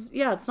Girls is,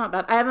 it's not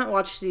bad. I haven't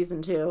watched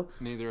season 2.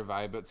 Neither have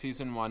I, but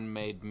season 1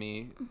 made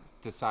me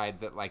decide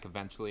that,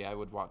 eventually I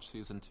would watch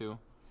season 2.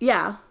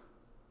 Yeah.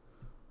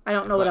 I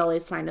don't know what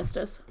LA's Finest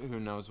is. Who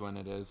knows when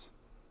it is.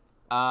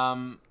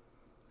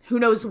 Who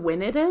knows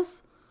when it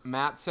is?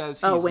 Matt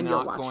says Oh, he's when you'll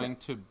not watch going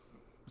it. to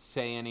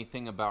say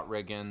anything about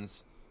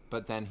Riggins,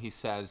 but then he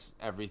says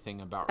everything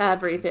about Riggins.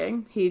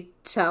 Everything. He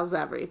tells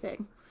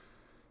everything.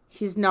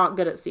 He's not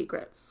good at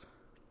secrets.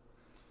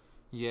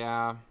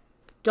 Yeah.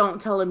 Don't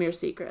tell him your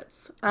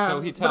secrets.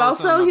 So he tells but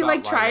also him he about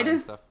like Lila tried and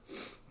to stuff.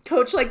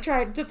 Coach like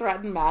tried to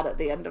threaten Matt at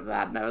the end of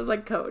that, and I was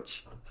like,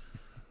 Coach,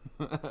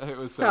 It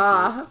was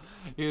stop.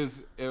 so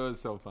cute. It was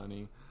so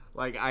funny.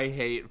 Like, I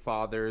hate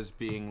fathers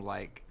being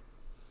like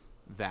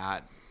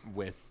that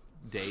with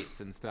dates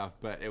and stuff,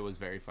 but it was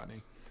very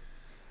funny.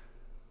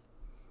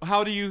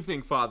 How do you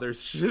think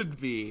fathers should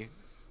be?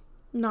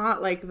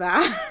 Not like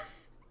that.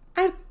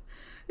 I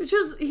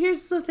just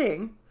here's the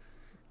thing.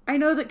 I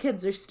know that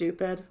kids are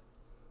stupid,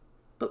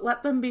 but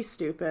let them be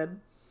stupid.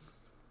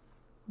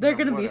 They're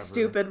going to be whatever.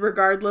 stupid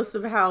regardless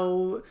of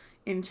how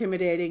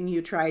intimidating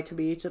you try to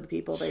be to the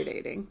people they're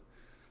dating.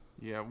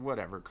 Yeah,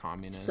 whatever,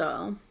 communist.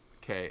 So,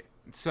 Okay,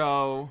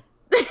 so...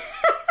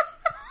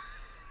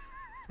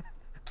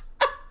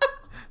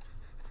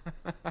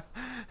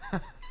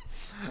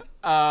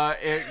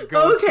 it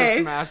goes Okay.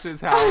 to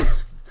Smash's house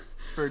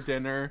for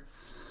dinner,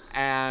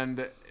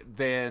 and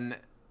then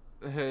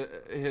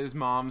his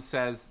mom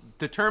says,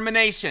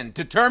 determination!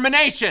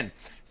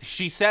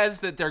 She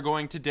says that they're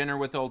going to dinner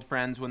with old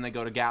friends when they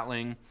go to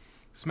Gatling.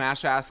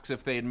 Smash asks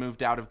if they had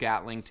moved out of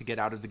Gatling to get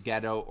out of the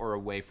ghetto or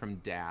away from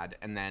Dad,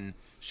 and then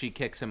she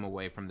kicks him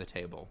away from the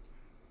table.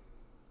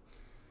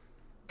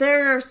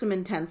 there are some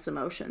intense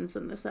emotions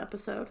in this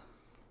episode.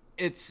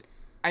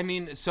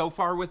 So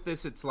far with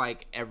this, it's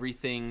like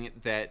everything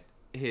that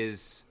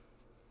his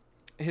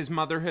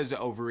mother has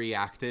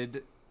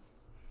overreacted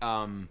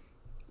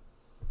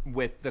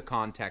with the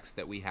context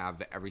that we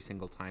have every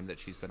single time that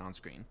she's been on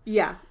screen.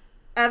 Yeah.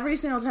 Every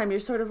single time you're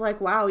sort of like,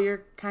 wow,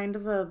 you're kind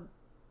of a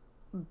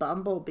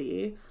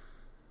bumblebee.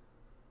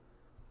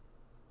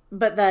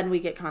 But then we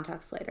get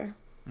context later.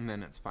 And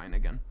then it's fine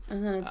again.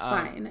 And then it's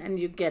fine, and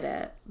you get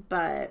it.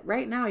 But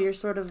right now you're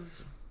sort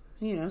of,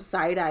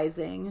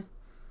 side-eyesing.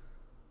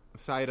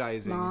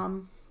 Side-eyesing.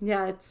 Mom.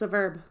 Yeah, it's a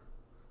verb.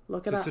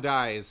 Look it To up.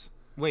 side-eyes.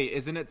 Wait,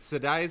 isn't it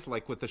side-eyes,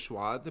 like with the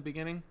schwa at the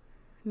beginning?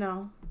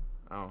 No.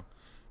 Oh.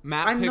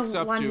 Matt I'm picks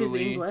the up one who's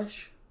Julie.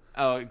 English.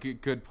 Oh,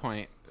 good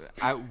point.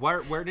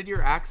 Where did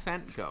your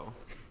accent go?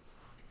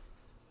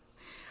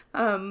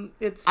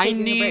 It's I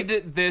taking a break.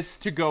 need this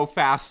to go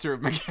faster,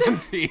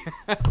 Mackenzie.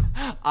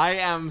 I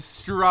am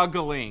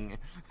struggling.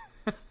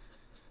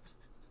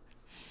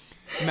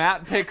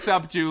 Matt picks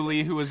up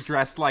Julie, who is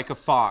dressed like a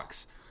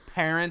fox.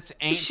 Parents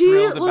ain't She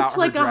thrilled about looks her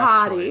like a dress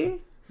hottie. choice.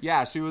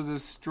 Yeah, she was a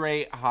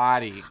straight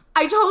hottie.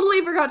 I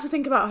totally forgot to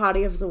think about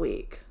Hottie of the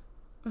Week.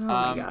 Oh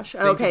my gosh.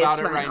 think Okay, about it's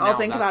it fine. right I'll now.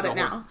 think That's about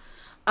the it whole- now.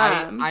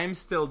 I'm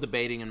still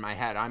debating in my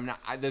head.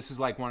 This is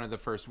like one of the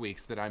first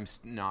weeks that I'm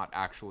not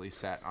actually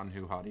set on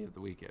who Hottie of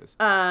the Week is.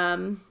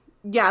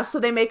 Yeah, so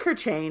they make her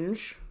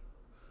change,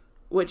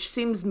 which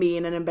seems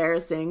mean and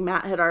embarrassing.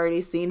 Matt had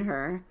already seen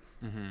her.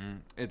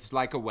 It's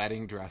like a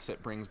wedding dress.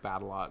 It brings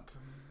bad luck.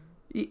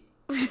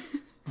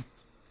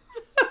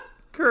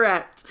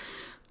 Correct.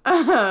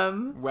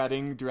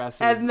 Wedding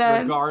dresses, And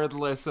then-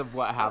 regardless of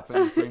what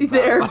happens, bring bad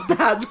They're luck.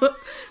 bad.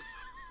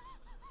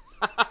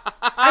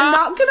 I'm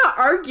not gonna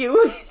argue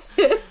with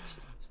it.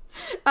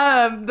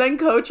 Then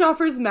Coach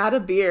offers Matt a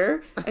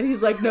beer, and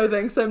he's like, "No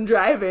thanks, I'm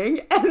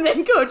driving." And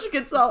then Coach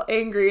gets all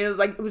angry and is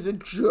like, "It was a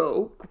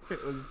joke.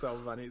 It was so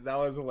funny. That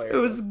was hilarious. It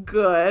was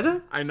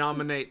good." I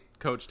nominate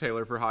Coach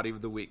Taylor for Hottie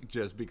of the Week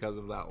just because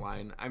of that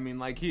line. I mean,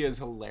 like, he is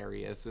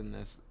hilarious in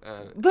this,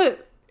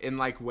 But in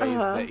like ways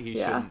that he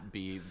yeah. shouldn't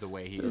be the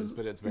way he is,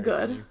 but it's very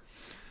good.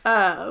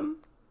 funny.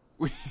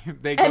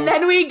 They go, And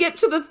then we get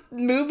to the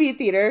movie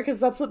theater because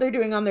that's what they're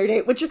doing on their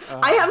date. Which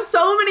I have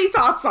so many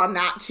thoughts on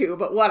that too,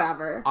 but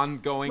whatever. on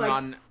going like-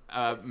 on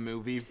a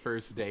movie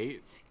first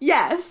date.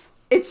 Yes,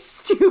 it's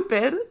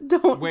stupid.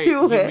 Don't Wait,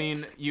 do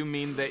it. you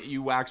mean that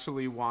you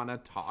actually want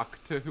to talk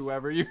to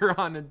whoever you're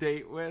on a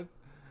date with?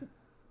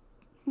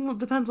 Well, it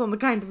depends on the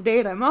kind of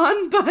date I'm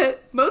on,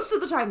 but most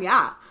of the time,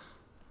 yeah.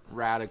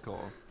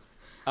 Radical.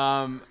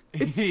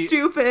 It's he,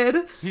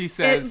 stupid. he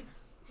says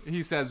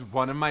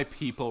one of my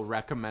people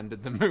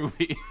recommended the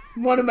movie.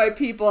 One of my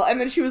people, and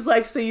then she was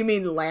like, "So you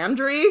mean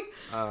Landry?"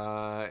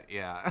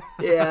 Yeah.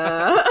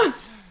 Yeah.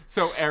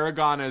 So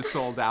Aragon is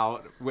sold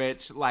out,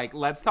 which, like,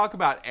 let's talk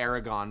about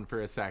Aragon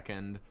for a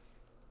second.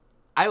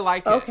 I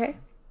like it. Okay.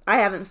 I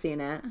haven't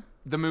seen it.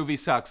 The movie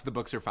sucks. The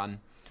books are fun.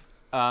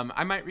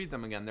 I might read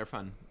them again. They're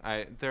fun.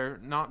 They're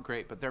not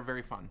great, but they're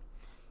very fun.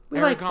 We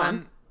like Aragon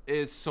fun.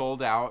 is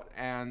sold out,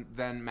 and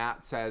then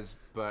Matt says,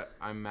 "But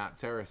I'm Matt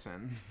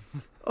Saracen."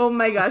 Oh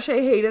my gosh,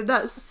 I hated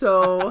that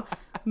so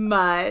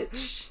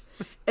much.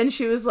 And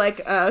she was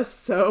like,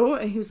 so?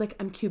 And he was like,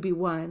 "I'm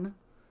QB1.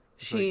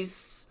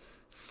 She's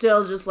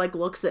still just like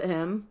looks at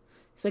him.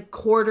 He's like,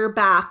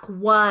 "Quarterback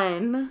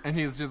 1. And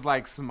he's just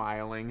like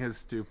smiling his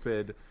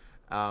stupid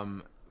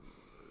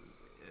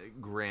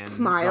grin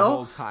Smile. the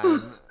whole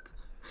time.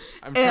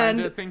 I'm trying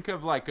to And- think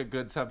of like a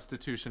good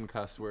substitution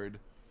cuss word.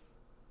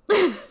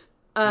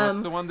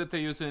 What's the one that they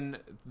use in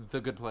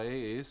The Good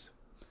Place?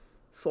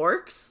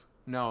 Forks?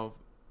 No,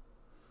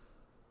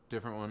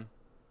 different one.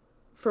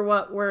 For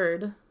what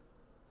word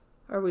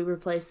are we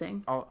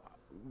replacing? Oh,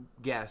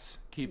 guess.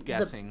 Keep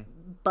guessing.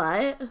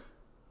 But?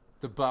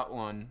 The butt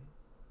one.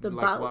 The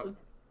like butt. What?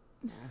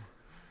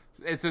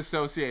 It's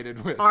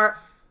associated with.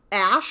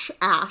 Ash.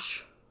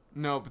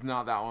 Nope,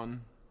 not that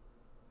one.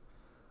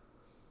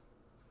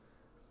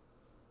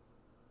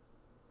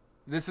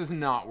 This is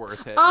not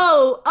worth it.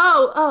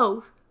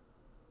 Oh.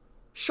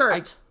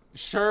 Shirt.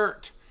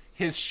 Shirt.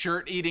 His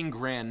shirt-eating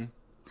grin.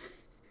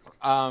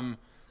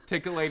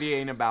 Ticket Lady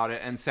ain't about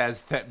it and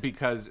says that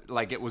because,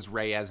 like, it was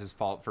Reyes'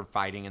 fault for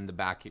fighting in the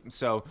back.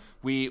 So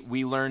we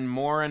learn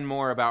more and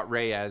more about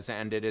Reyes,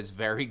 and it is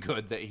very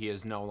good that he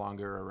is no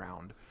longer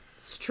around.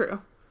 It's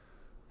true.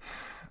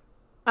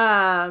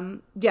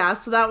 Yeah,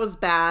 so that was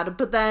bad.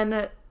 But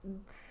then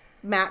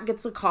Matt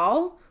gets a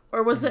call,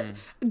 or was it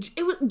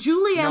was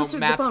Julie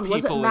answered the phone?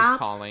 Was it Matt's? Is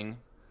calling.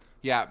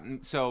 Yeah,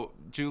 so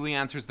Julie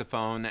answers the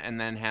phone and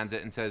then hands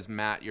it and says,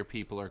 "Matt, your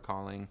people are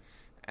calling."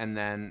 And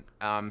then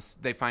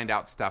they find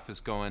out stuff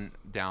is going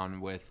down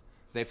with.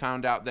 They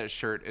found out that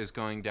Shirt is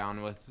going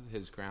down with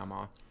his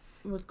grandma.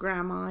 With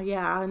grandma,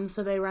 yeah, and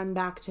so they run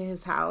back to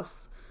his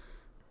house,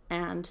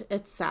 and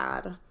it's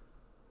sad.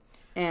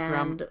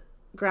 And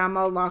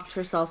grandma locked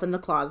herself in the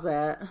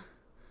closet.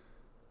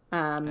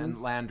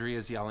 And Landry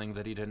is yelling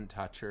that he didn't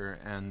touch her,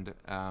 and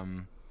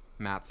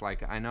Matt's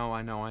like, I know.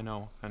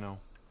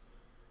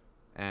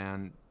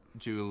 And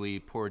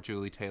poor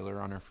Julie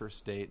Taylor on her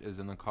first date is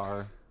in the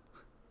car.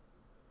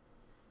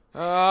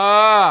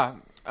 So,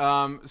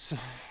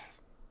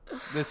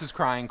 this is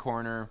crying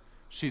corner.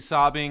 She's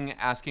sobbing,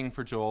 asking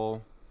for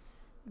Joel.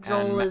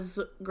 Joel is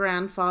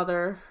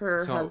grandfather,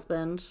 her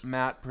husband.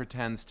 Matt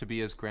pretends to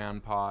be his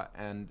grandpa,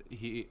 and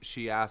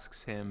she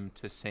asks him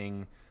to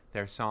sing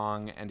their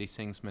song, and he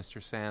sings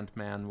Mr.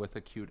 Sandman with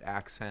a cute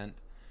accent.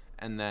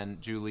 And then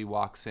Julie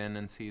walks in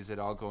and sees it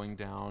all going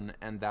down,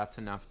 and that's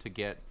enough to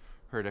get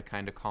her to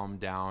kind of calm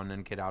down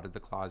and get out of the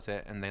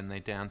closet, and then they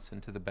dance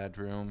into the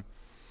bedroom.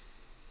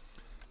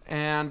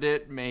 And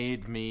it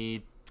made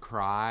me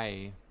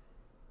cry.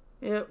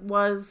 It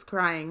was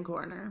crying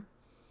corner.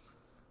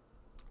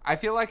 I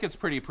feel like it's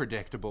pretty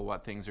predictable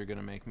what things are going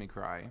to make me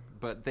cry,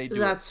 but they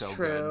do it so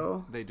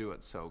good. They do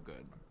it so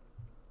good.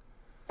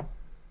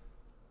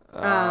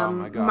 Oh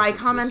my gosh, my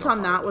comment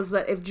on that was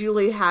that if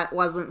Julie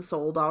wasn't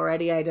sold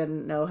already, I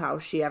didn't know how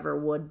she ever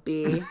would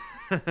be.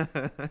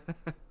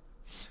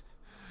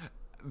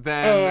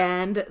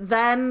 And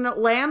then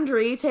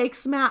Landry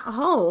takes Matt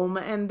home,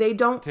 and they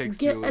don't get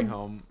Julie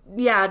home.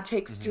 Yeah,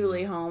 takes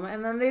Julie home,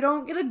 and then they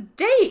don't get a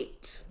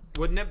date.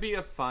 Wouldn't it be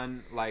a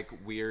fun, like,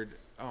 weird...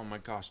 Oh my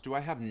gosh, do I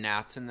have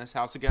gnats in this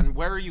house again?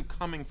 Where are you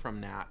coming from,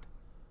 Nat?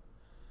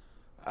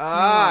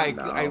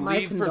 I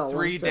leave for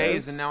 3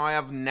 days, and now I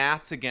have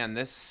gnats again.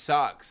 This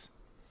sucks.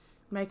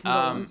 My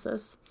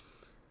condolences.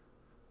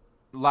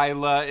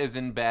 Lila is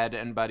in bed,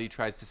 and Buddy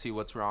tries to see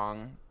what's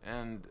wrong,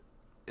 and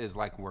is,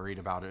 like, worried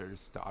about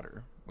his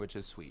daughter, which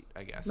is sweet,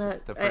 I guess. But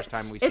it's the first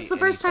time we see It's the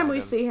first time we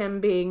see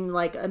him being,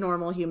 like, a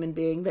normal human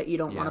being that you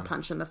don't want to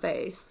punch in the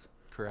face.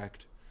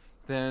 Correct.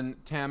 Then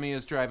Tammy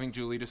is driving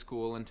Julie to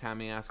school, and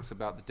Tammy asks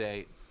about the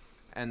date.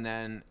 And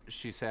then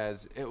she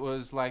says, it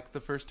was like the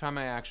first time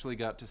I actually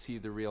got to see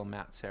the real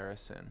Matt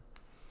Saracen.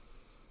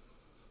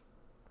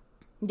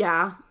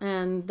 Yeah,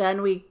 and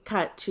then we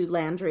cut to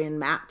Landry and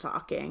Matt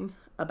talking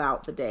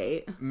about the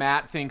date.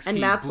 Matt thinks and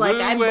he Matt's blew like,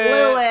 it. I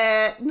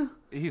blew it.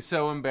 He's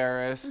so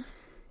embarrassed.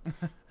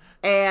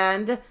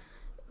 And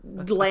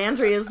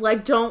Landry is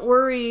like, don't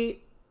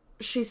worry.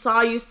 She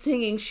saw you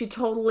singing. She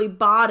totally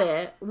bought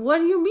it. What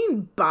do you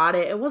mean bought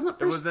it? It wasn't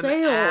for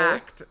sale.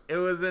 It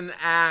was an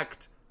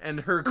act.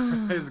 And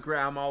his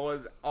grandma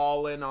was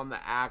all in on the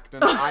act.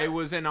 And I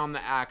was in on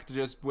the act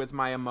just with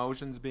my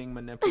emotions being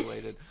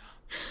manipulated.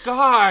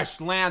 Gosh,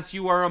 Lance,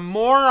 you are a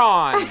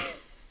moron.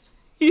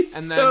 He's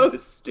so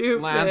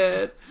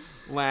stupid.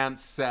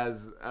 Lance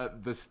says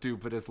the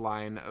stupidest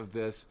line of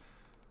this.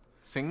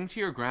 Singing to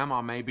your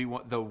grandma may be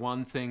the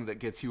one thing that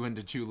gets you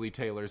into Julie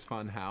Taylor's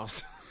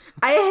funhouse.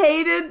 I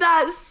hated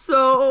that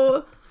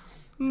so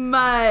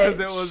much. Because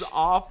it was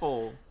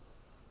awful.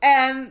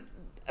 And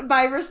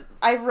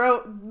I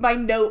wrote my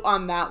note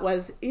on that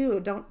was, ew,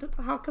 don't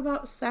talk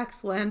about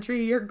sex,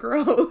 Landry, you're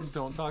gross.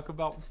 Don't talk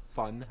about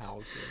fun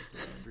houses,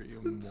 Landry,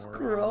 you moron.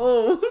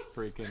 Gross.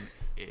 Freaking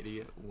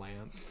idiot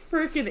Lance.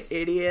 Freaking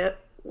idiot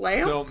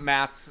Lance. So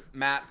Matt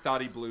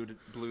thought he blued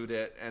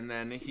it, and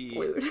then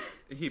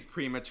he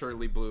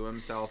prematurely blew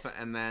himself,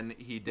 and then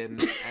he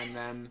didn't, and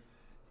then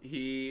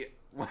he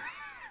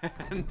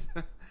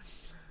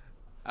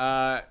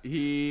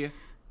he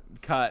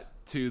cut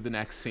to the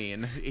next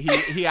scene.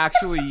 He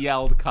actually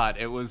yelled cut.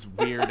 It was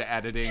weird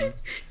editing.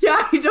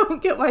 Yeah, I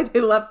don't get why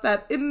they left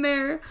that in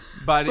there.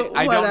 But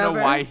I don't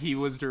know why he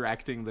was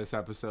directing this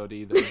episode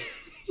either.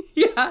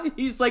 Yeah,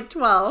 he's like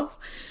 12.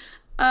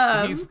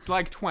 He's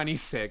like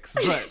 26,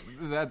 but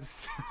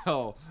that's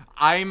still...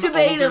 I'm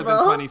debatable. older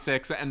than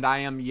 26, and I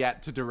am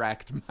yet to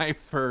direct my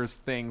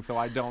first thing, so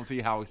I don't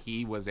see how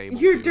he was able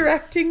to. You're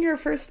directing your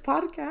first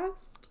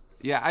podcast?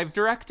 Yeah, I've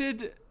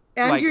directed...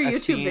 And your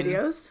YouTube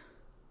videos?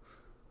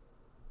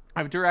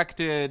 I've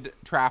directed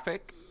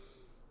Traffic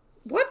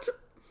What?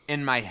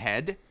 in my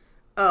head.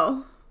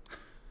 Oh.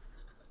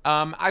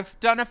 I've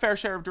done a fair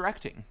share of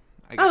directing,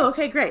 I guess. Oh,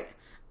 okay, great.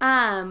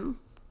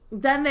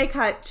 Then they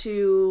cut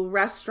to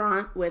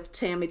restaurant with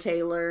Tammy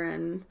Taylor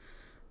and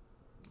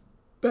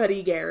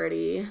Buddy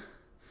Garrity.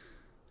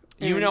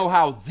 You know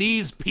how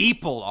these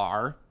people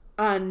are.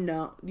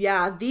 No.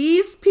 Yeah,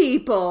 these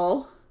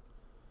people.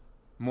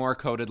 More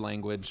coded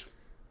language.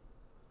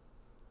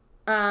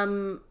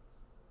 Oh,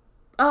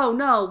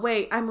 no,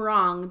 wait, I'm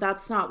wrong.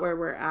 That's not where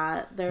we're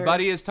at.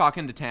 Buddy is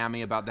talking to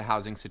Tammy about the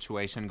housing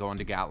situation going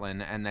to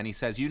Gatlin, and then he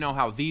says, you know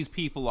how these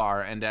people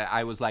are, and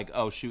I was like,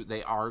 oh, shoot,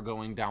 they are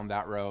going down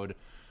that road.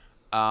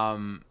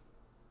 And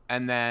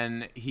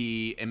then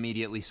he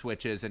immediately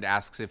switches and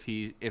asks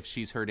if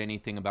she's heard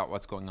anything about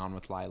what's going on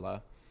with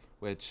Lila,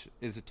 which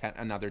is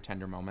another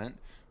tender moment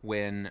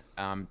when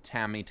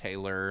Tammy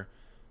Taylor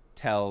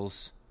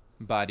tells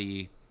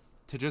Buddy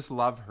to just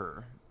love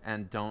her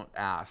and don't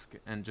ask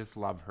and just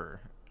love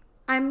her.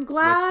 I'm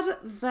glad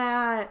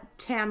that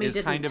Tammy is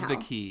didn't kind of tell. the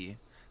key.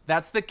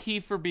 That's the key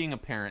for being a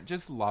parent.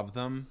 Just love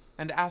them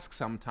and ask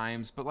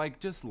sometimes, but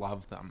like just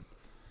love them.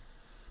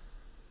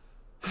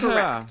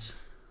 Correct.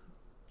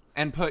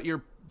 And put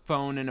your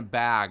phone in a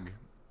bag.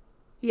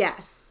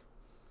 Yes.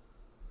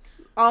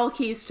 All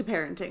keys to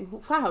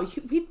parenting. Wow,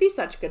 we'd be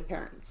such good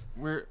parents.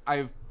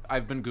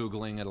 I've been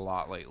Googling it a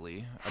lot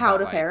lately. How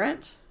to like,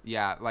 parent?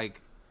 Yeah, like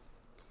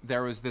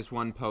there was this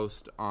one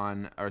post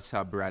on our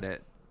subreddit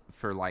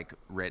for like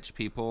rich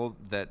people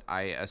that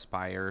I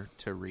aspire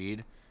to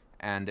read,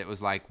 and it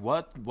was like,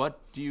 what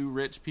do you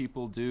rich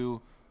people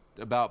do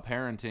about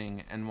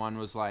parenting? And one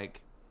was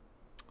like,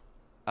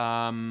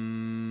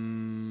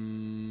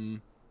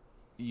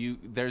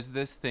 there's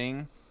this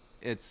thing,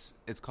 it's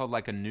called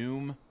like a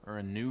noom or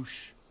a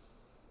noosh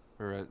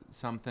or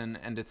something,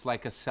 and it's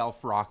like a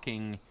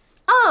self-rocking.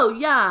 Oh,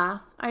 yeah.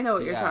 I know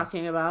what you're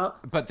talking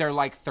about. But they're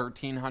like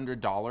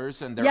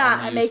 $1,300 and they're yeah,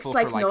 only it makes useful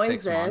like for like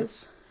noises. 6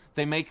 months.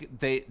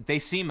 They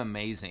seem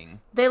amazing.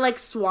 They like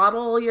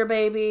swaddle your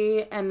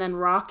baby and then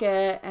rock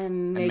it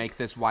and make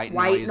this white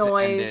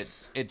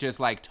noise. And it just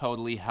like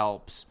totally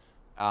helps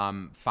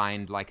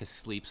find like a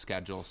sleep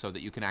schedule so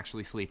that you can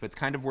actually sleep. It's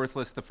kind of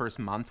worthless the first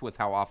month with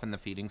how often the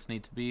feedings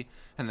need to be,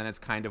 and then it's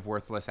kind of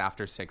worthless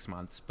after 6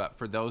 months. But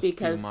for those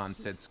few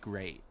months, it's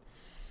great.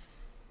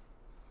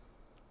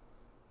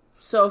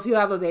 So if you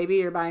have a baby,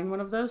 you're buying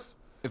one of those?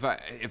 If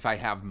I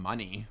have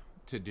money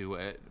to do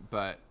it,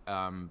 but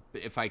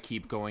if I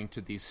keep going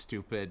to these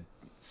stupid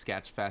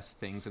Sketchfest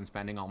things and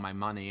spending all my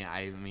money,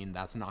 I mean,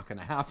 that's not going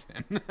to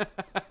happen.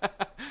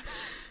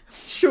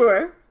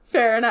 Sure.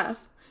 Fair enough.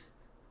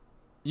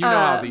 You know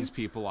how these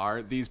people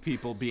are. These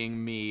people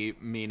being me,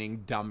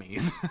 meaning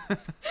dummies.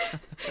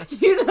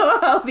 You know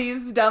how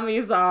these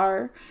dummies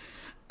are.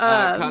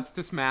 Cuts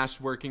to Smash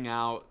working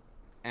out,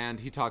 and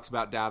he talks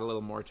about Dad a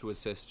little more to his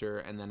sister,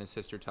 and then his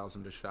sister tells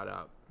him to shut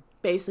up.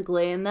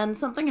 Basically, and then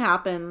something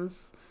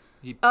happens.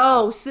 He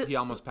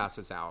almost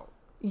passes out.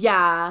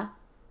 Yeah.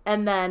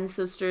 And then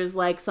sister's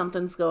like,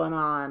 something's going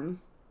on.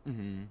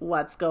 Mm-hmm.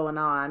 What's going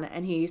on?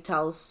 And he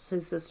tells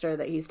his sister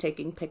that he's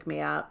taking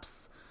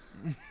pick-me-ups.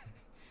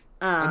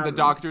 And the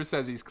doctor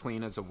says he's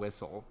clean as a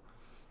whistle.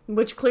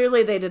 Which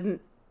clearly they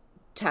didn't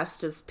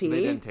test his pee.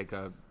 They didn't take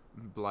a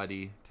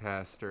bloody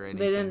test or anything.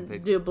 They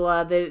didn't do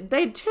blood.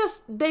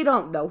 They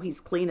don't know he's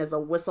clean as a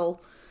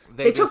whistle.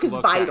 They just took his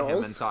looked at him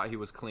vitals and thought he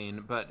was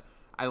clean. But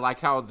I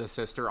like how the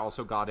sister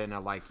also got in a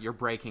like, you're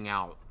breaking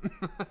out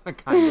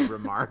kind of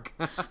remark.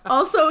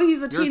 Also,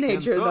 he's a Your skin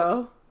teenager sucks.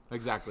 though.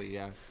 Exactly,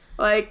 yeah.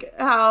 Like,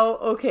 how,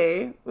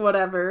 okay,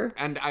 whatever.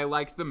 And I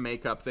like the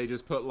makeup. They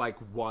just put like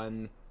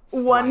one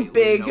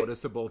big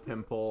noticeable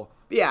pimple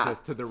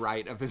just to the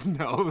right of his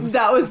nose.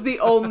 That was the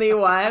only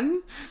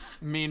one.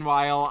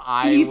 Meanwhile,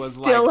 he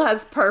still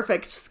has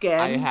perfect skin.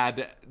 I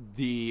had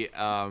the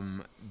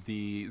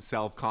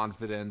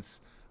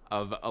self-confidence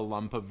of a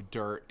lump of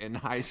dirt in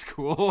high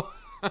school.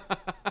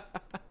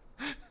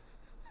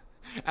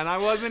 And I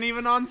wasn't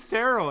even on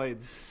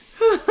steroids.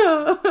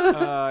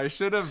 I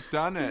should have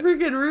done it.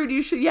 Freaking rude.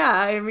 You should. Yeah,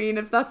 I mean,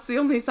 if that's the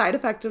only side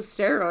effect of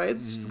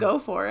steroids, just go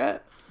for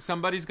it.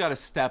 Somebody's got to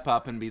step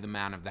up and be the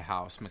man of the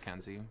house,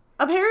 Mackenzie.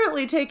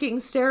 Apparently taking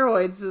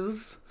steroids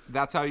is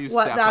that's how you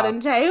what step that up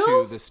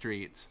entails? to the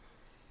streets.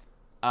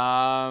 Okay,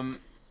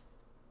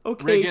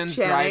 Riggins Channing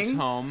drives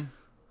home,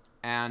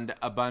 and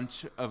a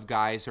bunch of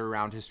guys are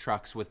around his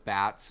trucks with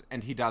bats,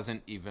 and he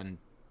doesn't even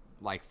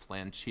like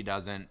flinch. He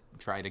doesn't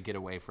try to get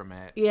away from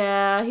it.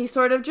 Yeah, he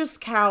sort of just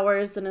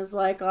cowers and is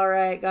like, all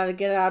right, gotta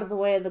get out of the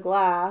way of the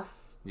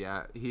glass.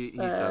 Yeah, he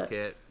took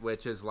it,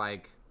 which is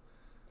like,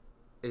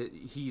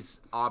 he's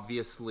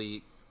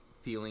obviously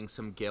feeling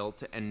some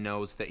guilt and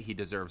knows that he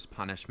deserves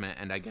punishment,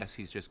 and I guess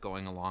he's just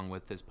going along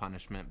with his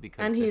punishment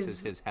because this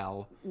is his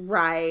hell.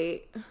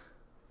 Right.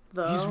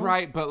 Though. He's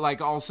right, but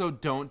like also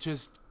don't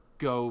just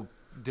go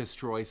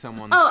destroy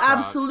someone's truck. truck.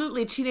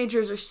 Absolutely.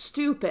 Teenagers are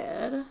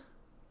stupid.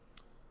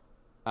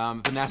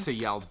 Vanessa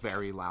yelled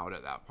very loud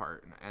at that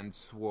part and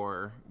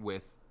swore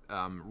with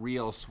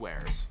real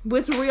swears.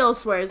 With real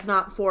swears,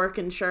 not fork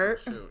and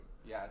shirt. Shoot.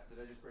 Yeah, did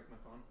I just break my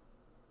phone?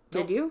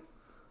 Did you?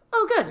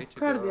 Oh, good.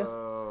 Proud of you.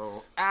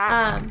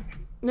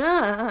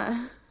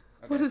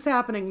 What is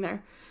happening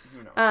there?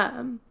 Who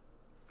knows?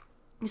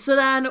 So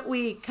then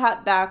we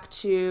cut back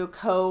to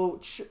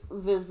Coach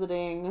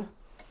visiting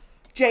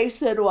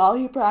Jason while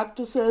he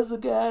practices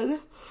again.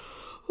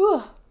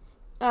 Whew.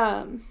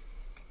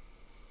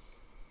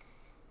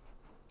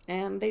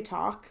 And they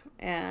talk,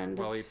 and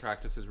While he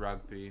practices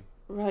rugby.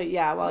 right,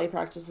 yeah, while he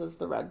practices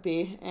the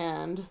rugby,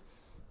 and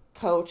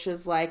Coach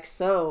is like,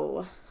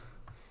 "So,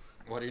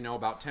 What do you know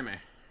about Timmy?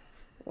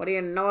 what do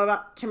you know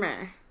about Timmy?"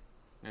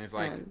 And he's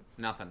like, And-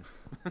 nothing.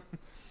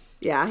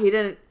 Yeah, he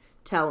didn't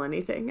tell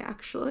anything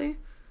actually.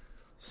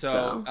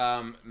 So,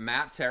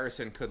 Matt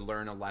Saracen could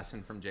learn a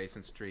lesson from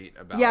Jason Street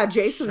about Yeah,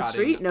 Jason shutting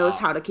Street knows up.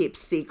 how to keep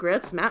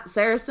secrets. Matt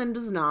Saracen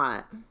does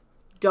not.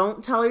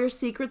 Don't tell your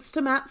secrets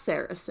to Matt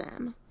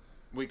Saracen.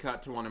 We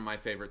cut to one of my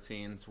favorite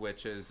scenes,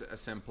 which is a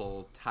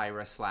simple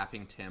Tyra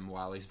slapping Tim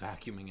while he's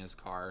vacuuming his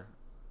car.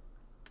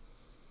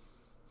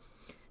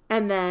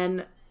 And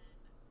then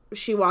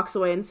she walks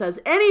away and says,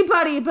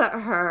 "Anybody but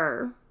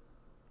her."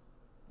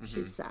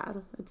 She's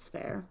sad. It's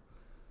fair.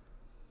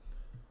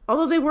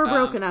 Although they were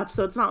broken up,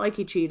 so it's not like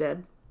he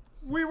cheated.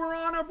 We were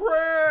on a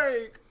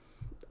break!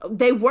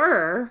 They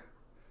were.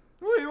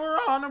 We were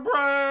on a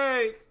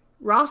break!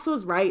 Ross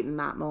was right in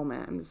that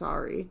moment. I'm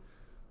sorry.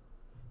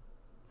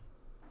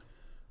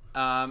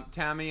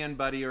 Tammy and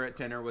Buddy are at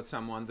dinner with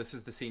someone. This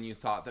is the scene you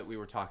thought that we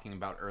were talking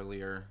about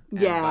earlier.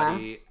 And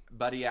Yeah.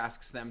 Buddy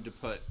asks them to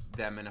put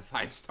them in a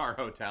 5-star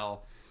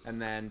hotel,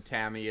 and then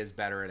Tammy is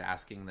better at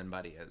asking than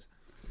Buddy is.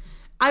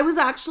 I was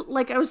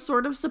actually, I was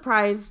sort of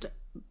surprised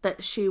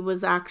that she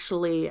was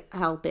actually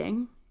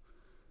helping.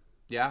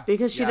 Yeah.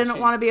 Because she didn't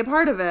want to be a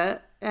part of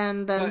it.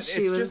 And then But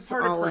she it's was just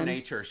part all of her in.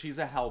 nature. She's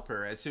a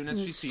helper. As soon as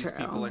she It's sees true.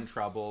 people in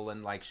trouble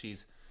and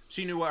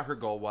she knew what her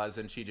goal was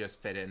and she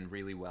just fit in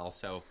really well.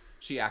 So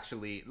she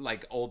actually,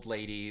 old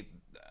lady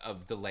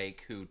of the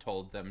lake who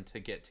told them to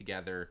get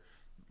together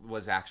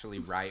was actually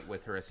right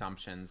with her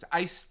assumptions.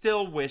 I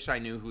still wish I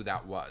knew who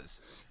that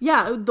was.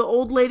 Yeah, the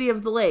old lady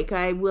of the lake.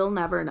 I will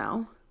never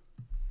know.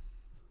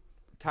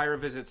 Tyra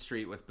visits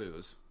Street with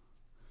booze.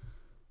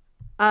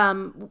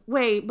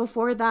 Wait,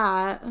 before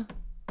that,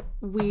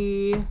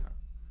 we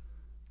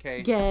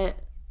Okay.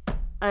 get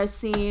a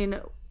scene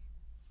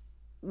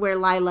where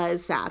Lila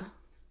is sad.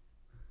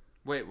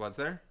 Wait, was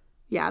there?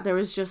 Yeah, there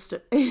was just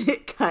a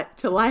cut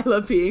to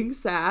Lila being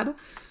sad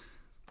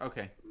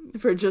Okay.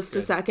 for just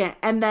a second.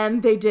 And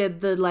then they did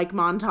the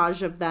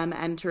montage of them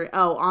entering.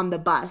 Oh, on the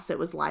bus, it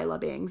was Lila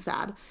being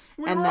sad.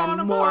 We were on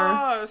a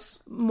bus!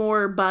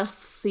 More bus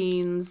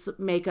scenes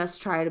make us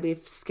try to be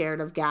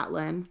scared of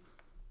Gatlin.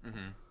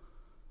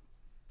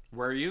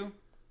 Were you?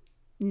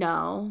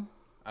 No.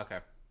 Okay.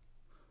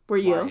 Were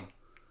you?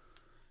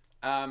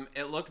 Why?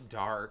 It looked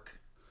dark.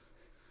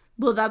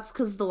 Well, that's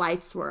because the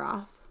lights were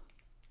off.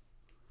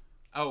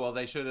 Oh, well,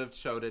 they should have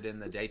showed it in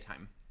the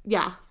daytime.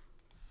 Yeah.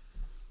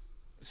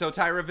 So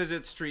Tyra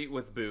visits Street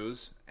with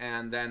booze,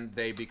 and then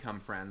they become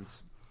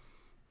friends.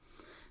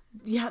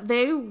 Yeah,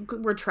 they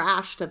were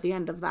trashed at the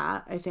end of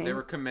that, I think. They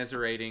were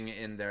commiserating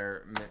in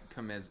their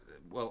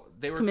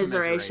they were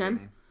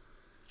Commiseration.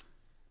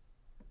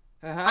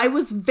 Uh-huh. I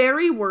was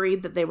very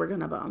worried that they were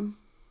gonna bone.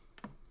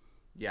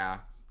 Yeah,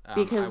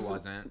 Because I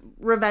wasn't.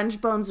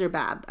 revenge bones are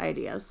bad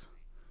ideas.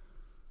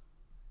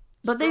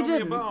 But they Throw me a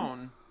didn't.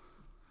 bone.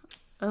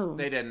 Oh.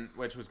 They didn't,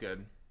 which was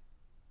good.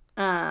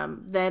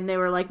 Then they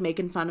were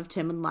making fun of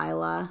Tim and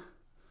Lila.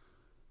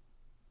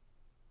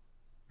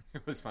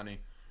 It was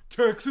funny.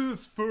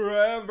 Texas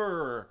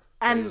forever.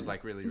 And he was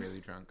really, really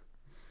drunk.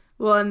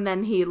 Well, and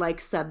then he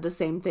said the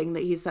same thing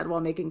that he said while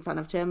making fun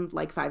of Tim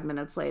 5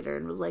 minutes later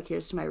and was like,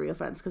 "Here's to my real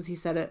friends," because he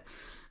said it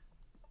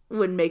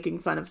when making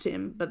fun of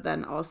Tim, but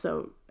then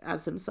also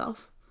as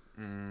himself.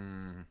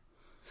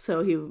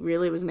 So he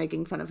really was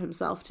making fun of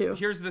himself too.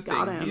 Here's the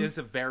Got thing. him. He is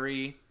a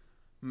very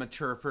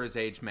mature for his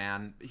age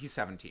man. He's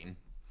 17.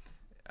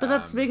 But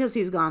that's because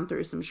he's gone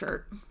through some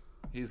shirt.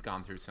 He's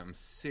gone through some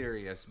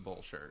serious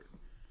bullshit.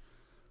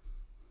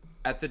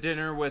 At the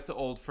dinner with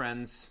old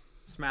friends,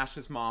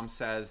 Smash's mom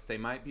says they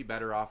might be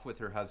better off with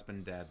her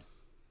husband dead.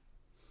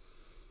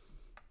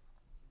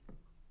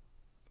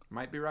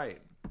 Might be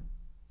right.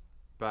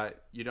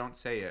 But you don't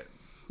say it.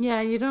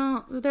 Yeah, you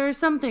don't. There are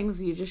some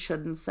things you just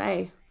shouldn't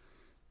say.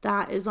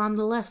 That is on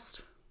the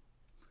list.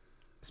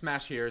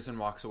 Smash hears and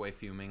walks away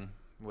fuming,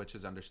 which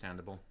is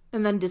understandable.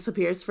 And then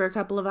disappears for a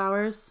couple of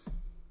hours.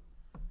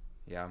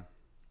 Yeah.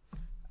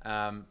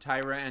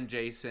 Tyra and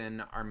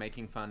Jason are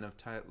making fun of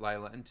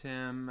Lila and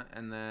Tim,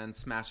 and then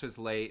Smash is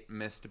late,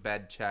 missed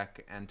bed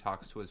check, and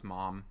talks to his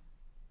mom.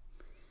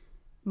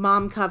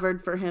 Mom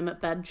covered for him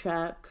at bed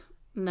check.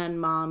 And then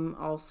mom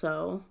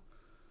also.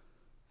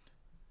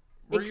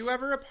 Were you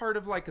ever a part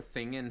of a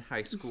thing in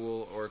high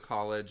school or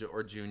college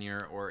or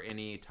junior or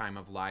any time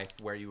of life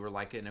where you were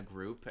in a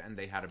group and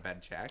they had a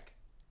bed check?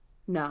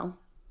 No.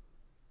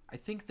 I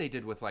think they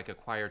did with a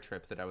choir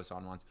trip that I was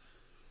on once.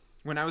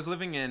 When I was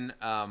living in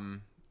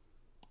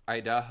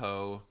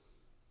Idaho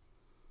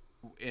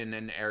in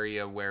an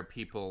area where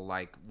people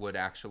like would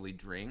actually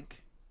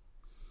drink.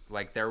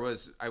 Like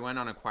I went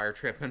on a choir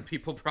trip and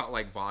people brought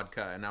like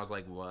vodka and I was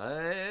like,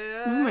 what?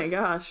 Oh my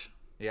gosh.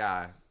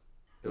 Yeah.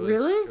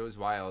 Really? It was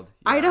wild.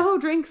 Yeah. Idaho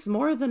drinks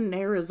more than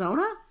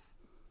Arizona?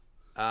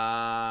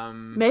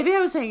 Maybe I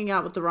was hanging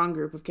out with the wrong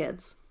group of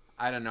kids.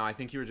 I don't know. I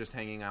think you were just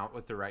hanging out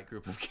with the right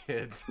group of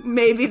kids.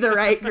 Maybe the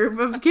right group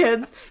of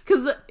kids.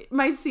 Because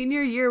my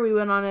senior year, we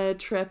went on a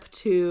trip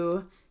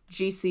to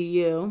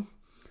GCU.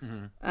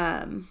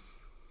 Mm-hmm.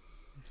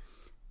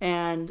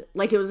 And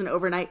like it was an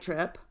overnight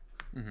trip.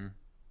 Mm-hmm.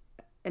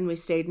 And we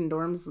stayed in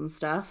dorms and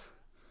stuff.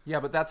 Yeah,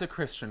 but that's a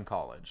Christian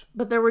college.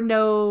 But there was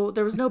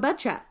no bed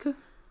check.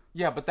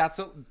 Yeah, but that's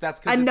because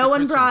and no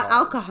one brought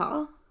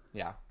alcohol.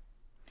 Yeah.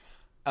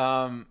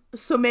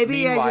 So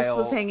maybe I just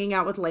was hanging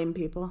out with lame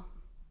people.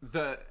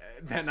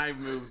 Then I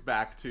moved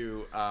back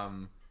to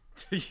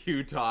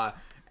Utah,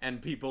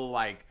 and people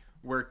like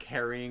were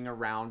carrying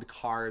around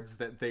cards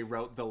that they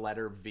wrote the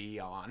letter V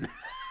on.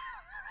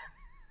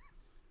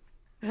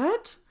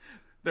 What?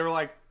 They were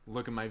like,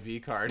 "Look at my V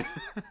card."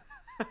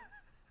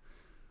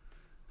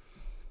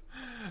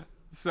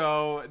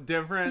 So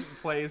different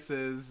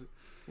places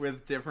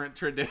with different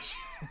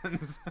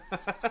traditions.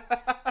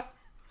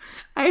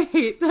 I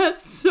hate that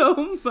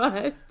so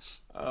much.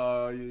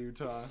 Oh,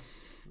 Utah.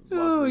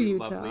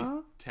 Utah.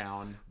 Lovely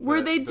town.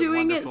 Were they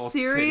doing it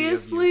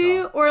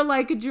seriously or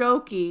like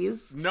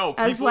jokies? No,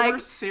 people were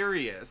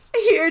serious.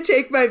 Here,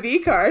 take my V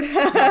card.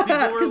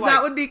 Because that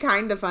would be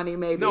kind of funny,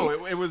 maybe. No,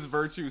 it was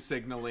virtue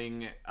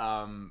signaling.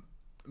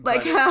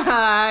 Like, you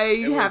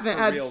haven't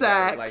had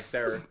sex.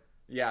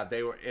 Like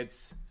they were.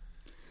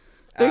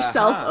 They're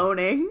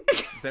self-owning.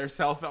 They're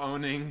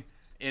self-owning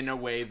in a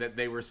way that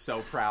they were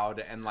so proud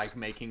and like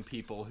making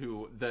people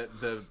who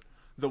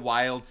the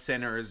wild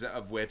sinners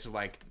of which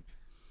like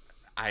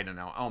I don't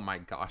know. Oh my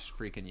gosh,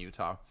 freaking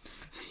Utah.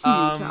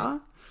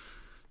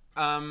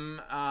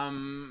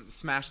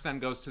 Smash then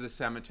goes to the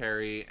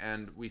cemetery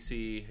and we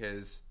see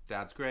his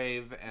dad's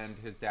grave and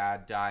his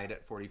dad died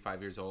at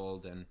 45 years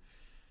old and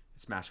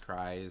Smash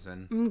cries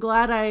and I'm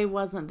glad I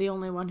wasn't the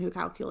only one who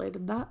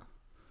calculated that.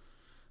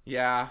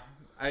 Yeah.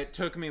 It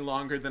took me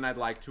longer than I'd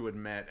like to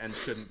admit and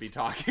shouldn't be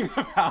talking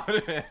about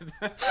it.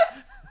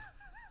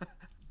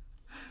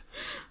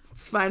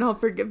 It's fine, I'll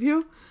forgive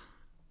you.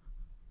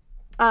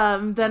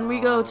 Then we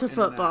go to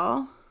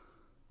football.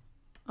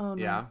 Oh,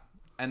 no. Yeah.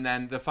 And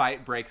then the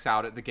fight breaks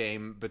out at the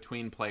game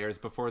between players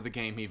before the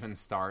game even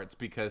starts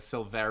because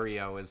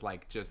Silverio is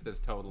like just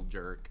this total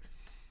jerk.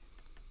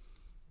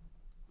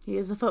 He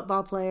is a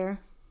football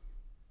player.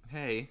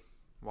 Hey,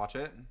 watch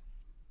it.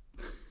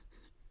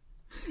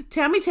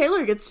 Tammy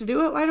Taylor gets to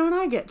do it. Why don't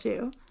I get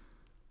to?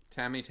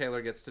 Tammy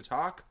Taylor gets to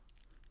talk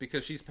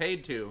because she's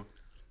paid to.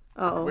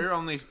 Oh. We're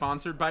only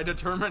sponsored by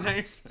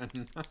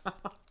Determination.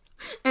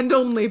 And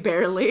only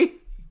barely.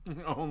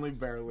 Only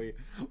barely.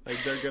 Like,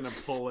 they're going to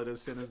pull it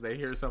as soon as they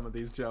hear some of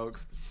these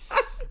jokes.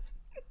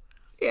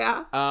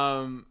 Yeah.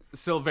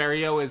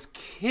 Silverio is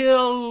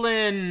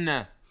killing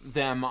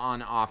them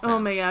on offense. Oh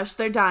my gosh,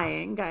 they're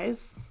dying,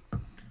 guys.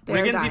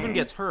 Riggins even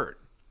gets hurt.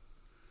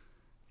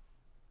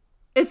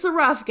 It's a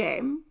rough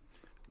game.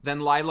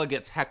 Then Lila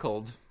gets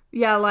heckled.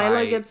 Yeah,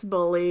 Lila gets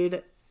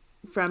bullied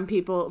from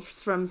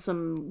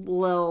some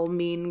little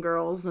mean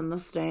girls in the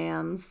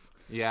stands.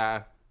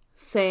 Yeah.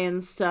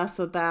 Saying stuff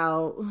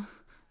about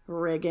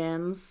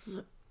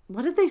Riggins.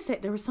 What did they say?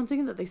 There was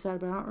something that they said,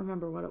 but I don't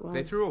remember what it was.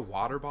 They threw a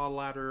water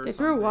bottle at her. They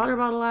threw a water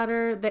bottle at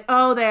her. They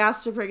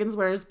asked if Riggins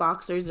wears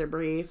boxers or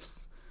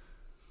briefs.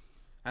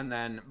 And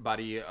then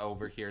Buddy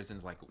overhears and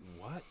is like,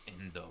 "What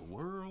in the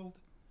world?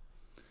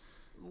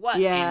 What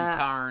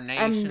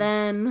incarnation?" And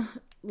then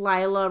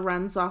Lila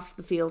runs off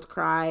the field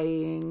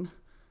crying,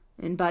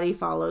 and Buddy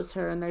follows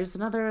her. And there's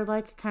another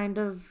like kind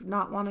of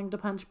not wanting to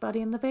punch Buddy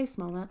in the face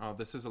moment. Oh,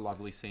 this is a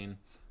lovely scene.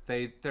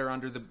 They're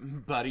under the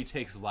Buddy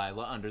takes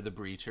Lila under the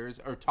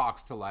bleachers or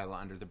talks to Lila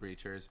under the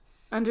bleachers.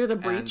 Under the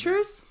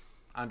bleachers?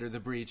 Under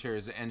the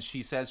bleachers, and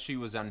she says she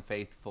was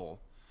unfaithful.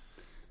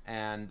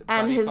 And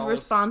his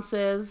response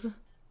is,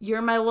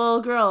 "You're my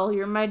little girl,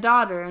 you're my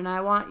daughter, and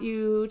I want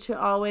you to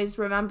always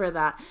remember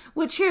that."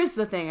 Which, here's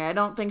the thing, I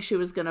don't think she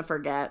was going to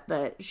forget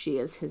that she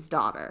is his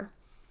daughter.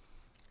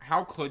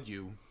 How could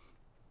you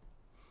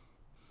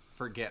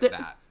forget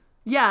that?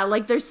 Yeah,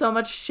 like there's so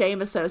much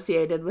shame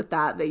associated with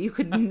that you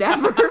could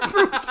never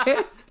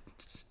forget.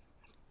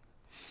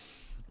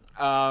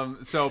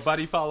 So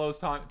Buddy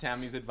follows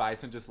Tammy's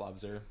advice and just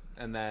loves her.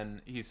 And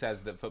then he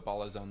says that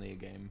football is only a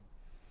game.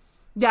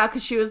 Yeah,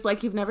 because she was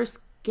like, "You've never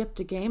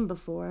skipped a game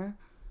before."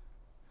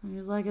 And he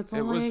was like, "It's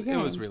only a game."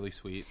 It was really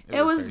sweet.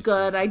 It was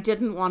good. Sweet. I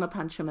didn't want to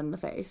punch him in the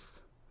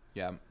face.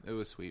 Yeah, it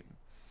was sweet.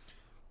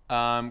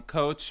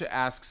 Coach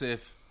asks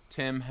if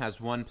Tim has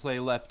one play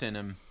left in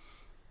him.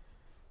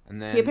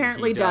 And then he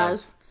apparently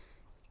does.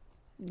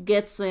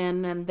 Gets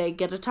in, and they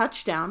get a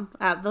touchdown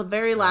at the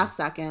very last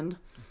second.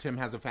 Tim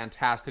has a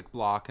fantastic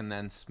block, and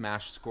then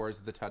Smash scores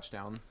the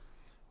touchdown.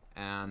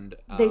 and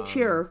They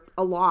cheer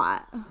a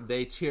lot.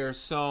 They cheer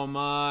so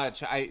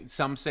much.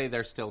 Some say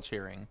they're still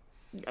cheering.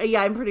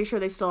 Yeah, I'm pretty sure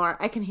they still are.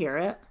 I can hear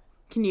it.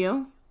 Can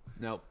you?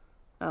 Nope.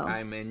 Oh.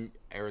 I'm in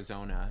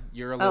Arizona.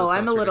 You're a little closer.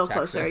 I'm a little to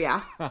closer,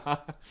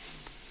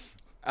 Texas.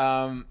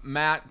 yeah.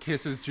 Matt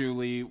kisses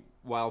Julie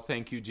while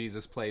Thank You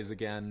Jesus plays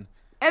again.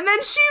 And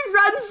then she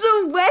runs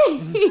away.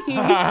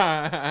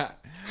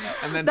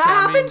 And then That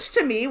Tammy, happened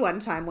to me one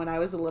time when I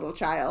was a little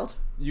child.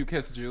 You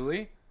kissed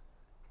Julie?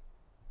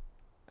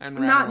 And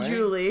ran Not away?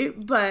 Julie,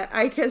 but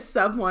I kissed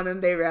someone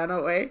and they ran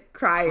away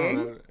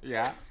crying.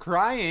 Yeah.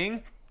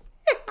 Crying?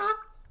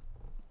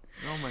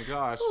 Oh my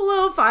gosh.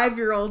 Little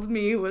 5-year-old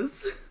me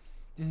was...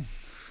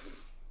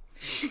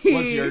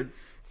 She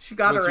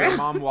got Was around. your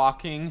mom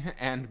walking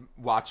and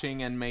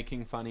watching and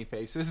making funny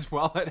faces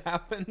while it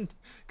happened?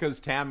 Because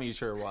Tammy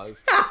sure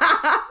was.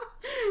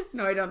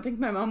 No, I don't think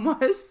my mom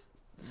was.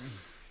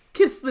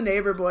 Kissed the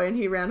neighbor boy and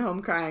he ran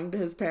home crying to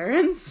his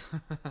parents.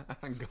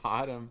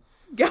 Got him.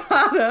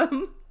 Got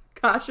him.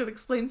 Gosh, it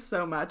explains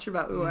so much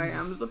about who I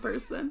am as a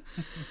person.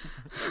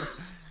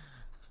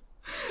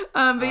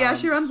 But yeah,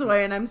 she runs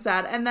away and I'm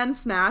sad. And then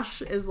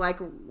Smash is like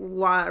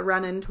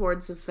running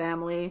towards his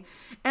family.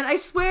 And I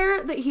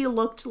swear that he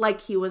looked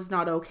like he was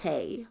not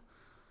okay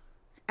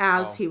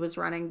as he was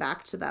running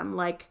back to them.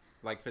 Like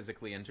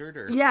physically injured?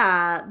 Or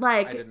yeah,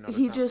 like I didn't notice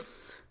he that.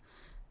 just...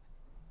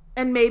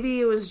 And maybe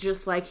it was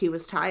just like he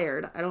was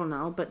tired. I don't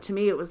know. But to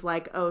me it was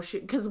like, oh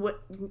shit. Because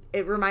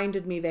it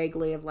reminded me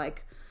vaguely of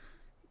like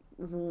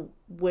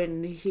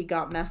when he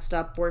got messed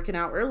up working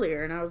out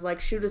earlier. And I was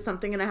like, shoot, is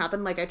something going to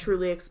happen? Like I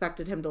truly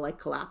expected him to like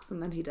collapse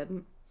and then he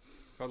didn't.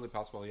 Totally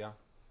possible, yeah.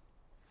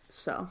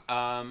 So.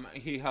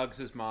 He hugs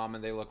his mom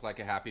and they look like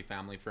a happy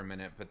family for a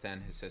minute, but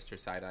then his sister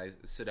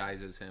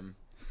sidizes him.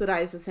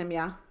 Sidizes him,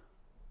 yeah.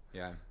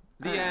 Yeah.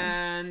 The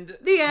end.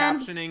 The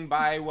end. Captioning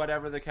by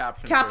whatever the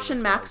caption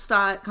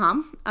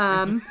Captionmax.com.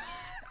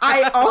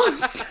 I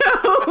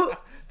also...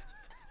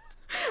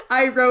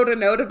 I wrote a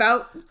note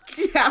about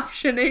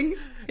captioning.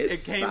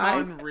 It came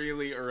on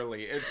really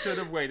early. It should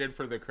have waited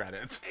for the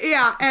credits.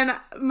 Yeah, and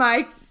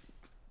my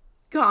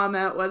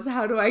comment was,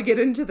 how do I get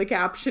into the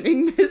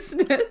captioning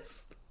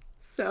business?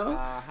 So.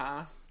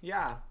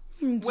 Yeah.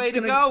 Way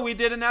to go. We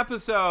did an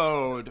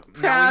episode.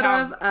 Proud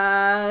of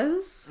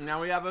us. Now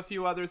we have a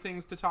few other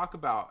things to talk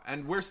about.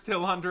 And we're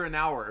still under an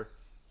hour.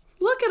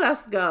 Look at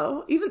us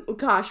go.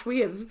 Gosh,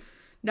 we have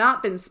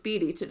not been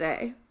speedy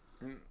today.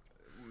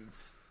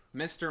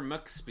 Mr.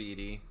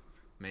 McSpeedy,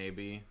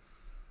 maybe.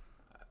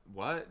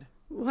 What?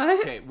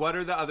 What? Okay, what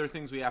are the other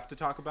things we have to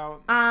talk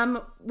about?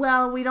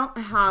 Well, we don't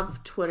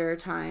have Twitter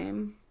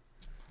time.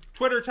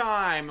 Twitter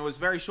time. It was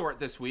very short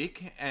this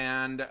week,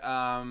 and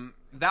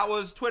that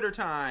was Twitter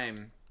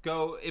time.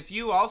 If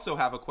you also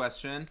have a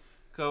question,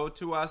 go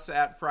to us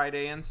at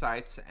Friday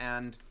Insights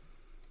and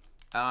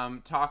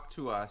talk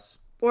to us.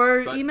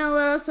 Or email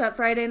us at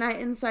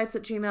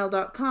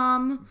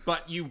FridayNightInsights@gmail.com.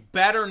 But you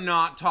better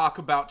not talk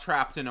about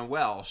Trapped in a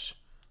Welsh.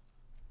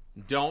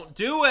 Don't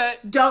do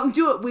it. Don't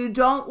do it. We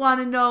don't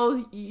want to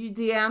know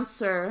the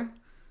answer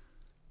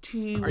to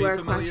your question. Are you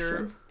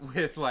familiar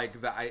with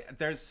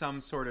there's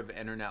some sort of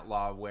internet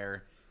law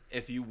where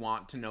if you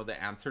want to know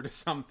the answer to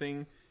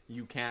something,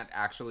 you can't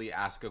actually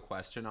ask a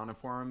question on a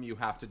forum. You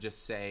have to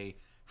just say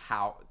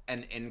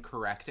an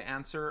incorrect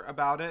answer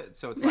about it.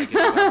 So it's like if you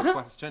have a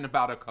question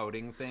about a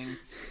coding thing,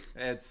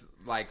 it's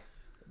like,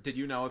 did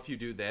you know if you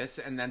do this?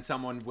 And then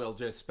someone will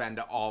just spend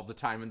all the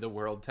time in the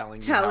world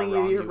telling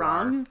you you're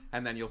wrong.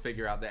 And then you'll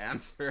figure out the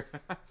answer.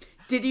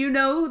 Did you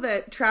know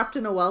that Trapped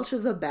in a Welsh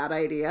is a bad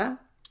idea?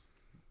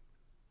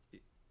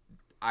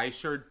 I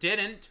sure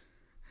didn't.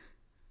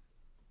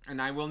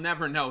 And I will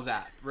never know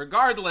that,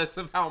 regardless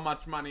of how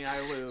much money I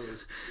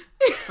lose.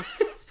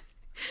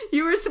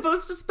 You were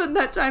supposed to spend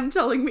that time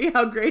telling me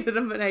how great of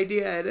an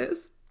idea it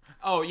is.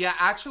 Oh, yeah,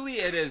 actually,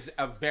 it is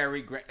a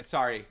very great...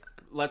 Sorry,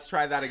 let's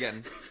try that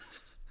again.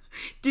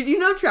 Did you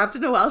know Trapped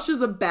in a Welsh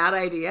is a bad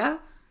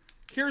idea?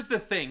 Here's the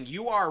thing.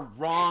 You are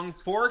wrong.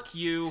 Fork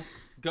you.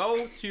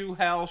 Go to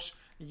Helsh.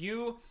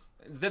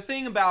 The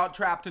thing about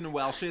Trapped in a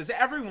Welsh is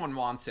everyone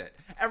wants it.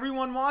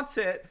 Everyone wants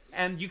it,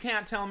 and you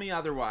can't tell me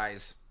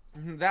otherwise.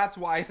 That's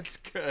why it's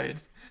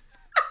good.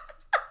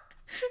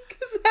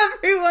 Because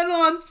everyone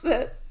wants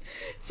it.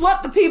 It's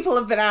what the people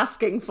have been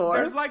asking for.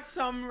 There's like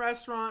some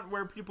restaurant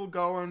where people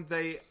go and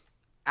they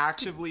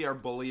actively are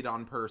bullied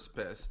on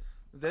purpose.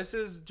 This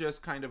is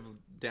just kind of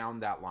down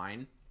that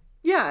line.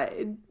 Yeah,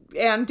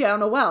 and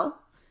down a well.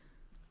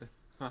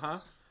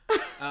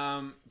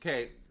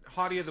 Okay,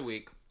 Hottie of the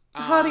Week.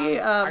 Hottie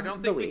of I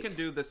don't the think we week. can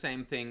do the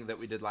same thing that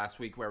we did last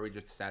week where we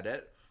just said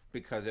it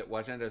because it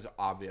wasn't as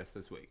obvious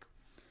this week.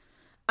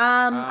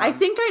 I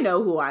think I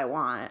know who I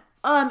want.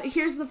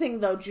 Here's the thing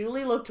though.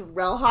 Julie looked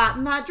real hot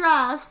in that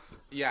dress.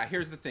 Yeah,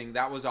 here's the thing.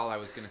 That was all I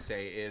was going to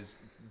say is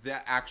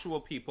the actual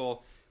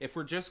people, if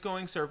we're just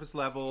going surface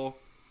level,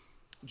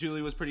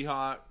 Julie was pretty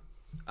hot.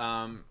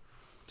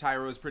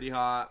 Tyra was pretty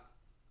hot.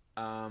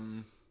 I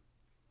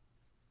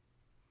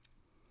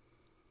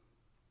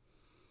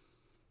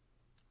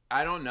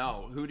don't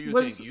know. Who do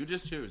you think? You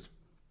just choose.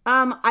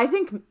 I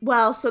think,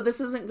 well, so this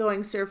isn't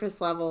going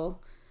surface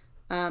level.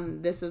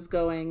 This is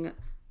going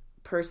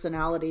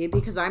personality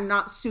because I'm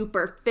not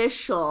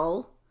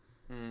superficial.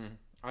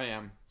 I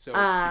am. So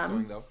keep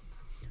going, though.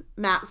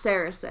 Matt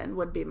Saracen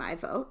would be my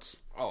vote.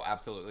 Oh,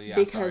 absolutely. Yeah,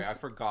 Because sorry. I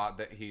forgot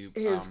that he...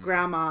 His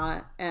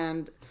grandma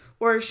and...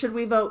 Or should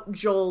we vote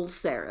Joel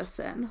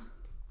Saracen?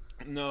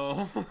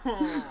 No.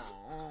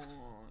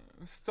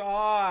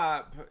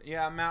 Stop.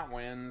 Yeah, Matt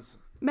wins.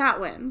 Matt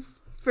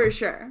wins, for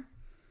sure.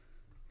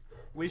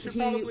 We should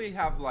probably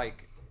have,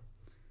 like,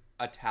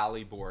 a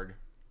tally board.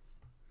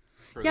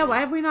 Yeah, why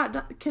have we not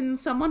done... Can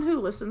someone who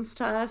listens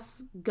to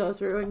us go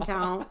through and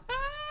count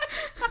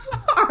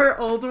our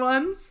old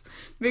ones?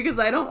 Because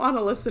I don't want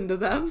to listen to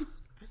them.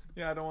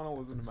 Yeah, I don't want to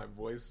listen to my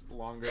voice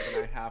longer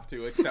than I have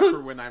to, except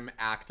for when I'm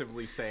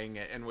actively saying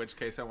it, in which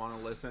case I want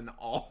to listen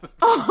all the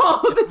time.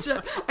 All the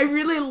time. I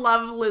really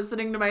love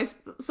listening to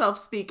myself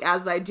speak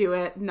as I do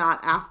it, not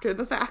after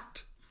the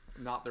fact.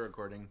 Not the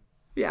recording.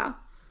 Yeah.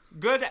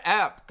 Good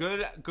ep.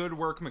 Good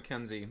work,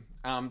 Mackenzie.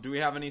 Do we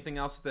have anything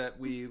else that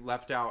we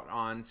left out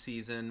on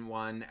season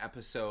 1,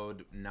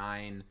 episode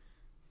 9,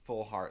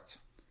 Full Hearts?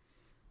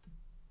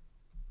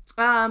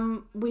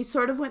 We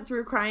sort of went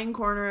through Crying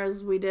Corner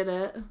as we did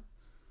it.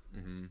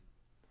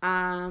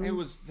 That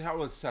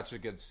was such a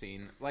good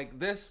scene. Like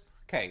this.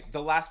 Okay,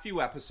 the last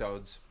few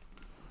episodes,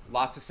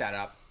 lots of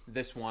setup.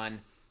 This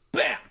one,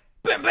 bam,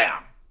 bam,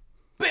 bam,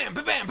 bam,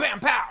 bam, bam, bam,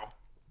 pow.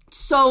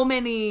 So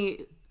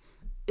many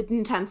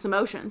intense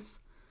emotions.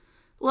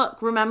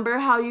 Look, remember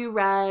how you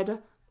read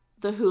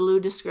the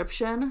Hulu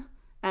description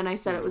and I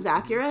said it was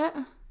accurate?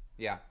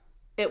 Yeah.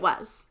 It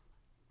was.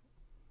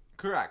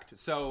 Correct.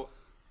 So,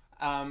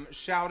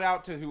 shout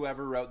out to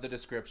whoever wrote the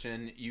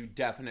description. You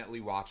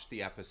definitely watched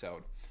the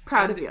episode.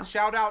 Proud of you.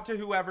 Shout out to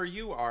whoever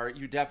you are.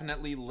 You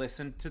definitely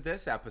listened to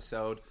this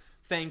episode.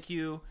 Thank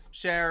you.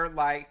 Share,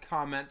 like,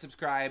 comment,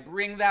 subscribe,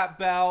 ring that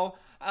bell.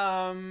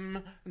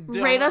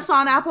 Rate us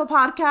on Apple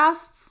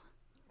Podcasts.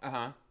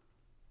 Uh-huh.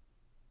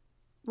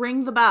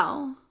 Ring the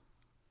bell.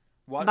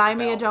 What Buy bell?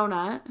 me a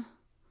donut.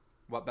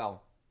 What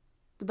bell?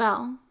 The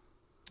bell.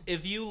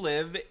 If you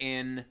live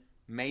in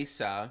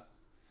Mesa,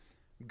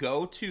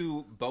 go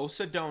to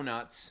Bosa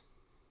Donuts,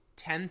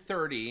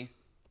 10:30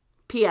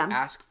 PM.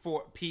 Ask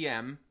for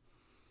PM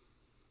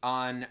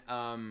on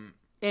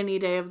Any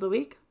day of the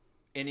week.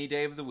 any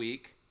day of the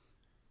week.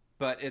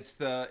 But it's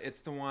the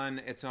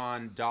one. It's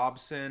on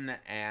Dobson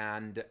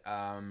and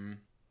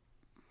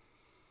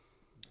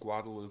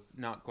Guadalupe.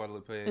 Not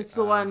Guadalupe. It's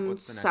the one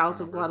what's the next south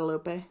one of over?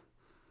 Guadalupe.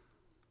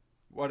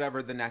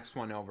 Whatever the next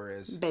one over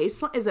is.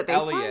 Baseline? Is it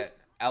Baseline?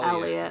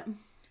 Elliot.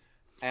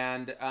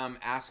 And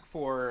ask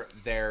for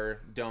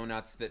their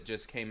donuts that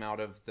just came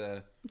out of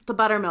the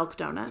buttermilk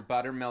donut.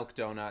 buttermilk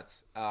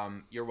donuts.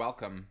 You're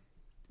welcome.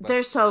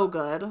 They're so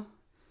good.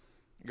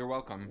 You're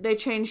welcome. They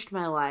changed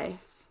my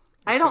life.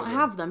 I don't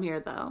have them here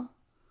though.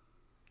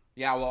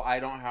 Yeah, well, I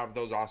don't have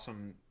those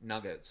awesome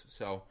nuggets.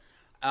 So,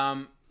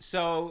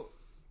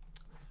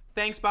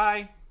 thanks,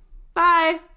 bye. Bye.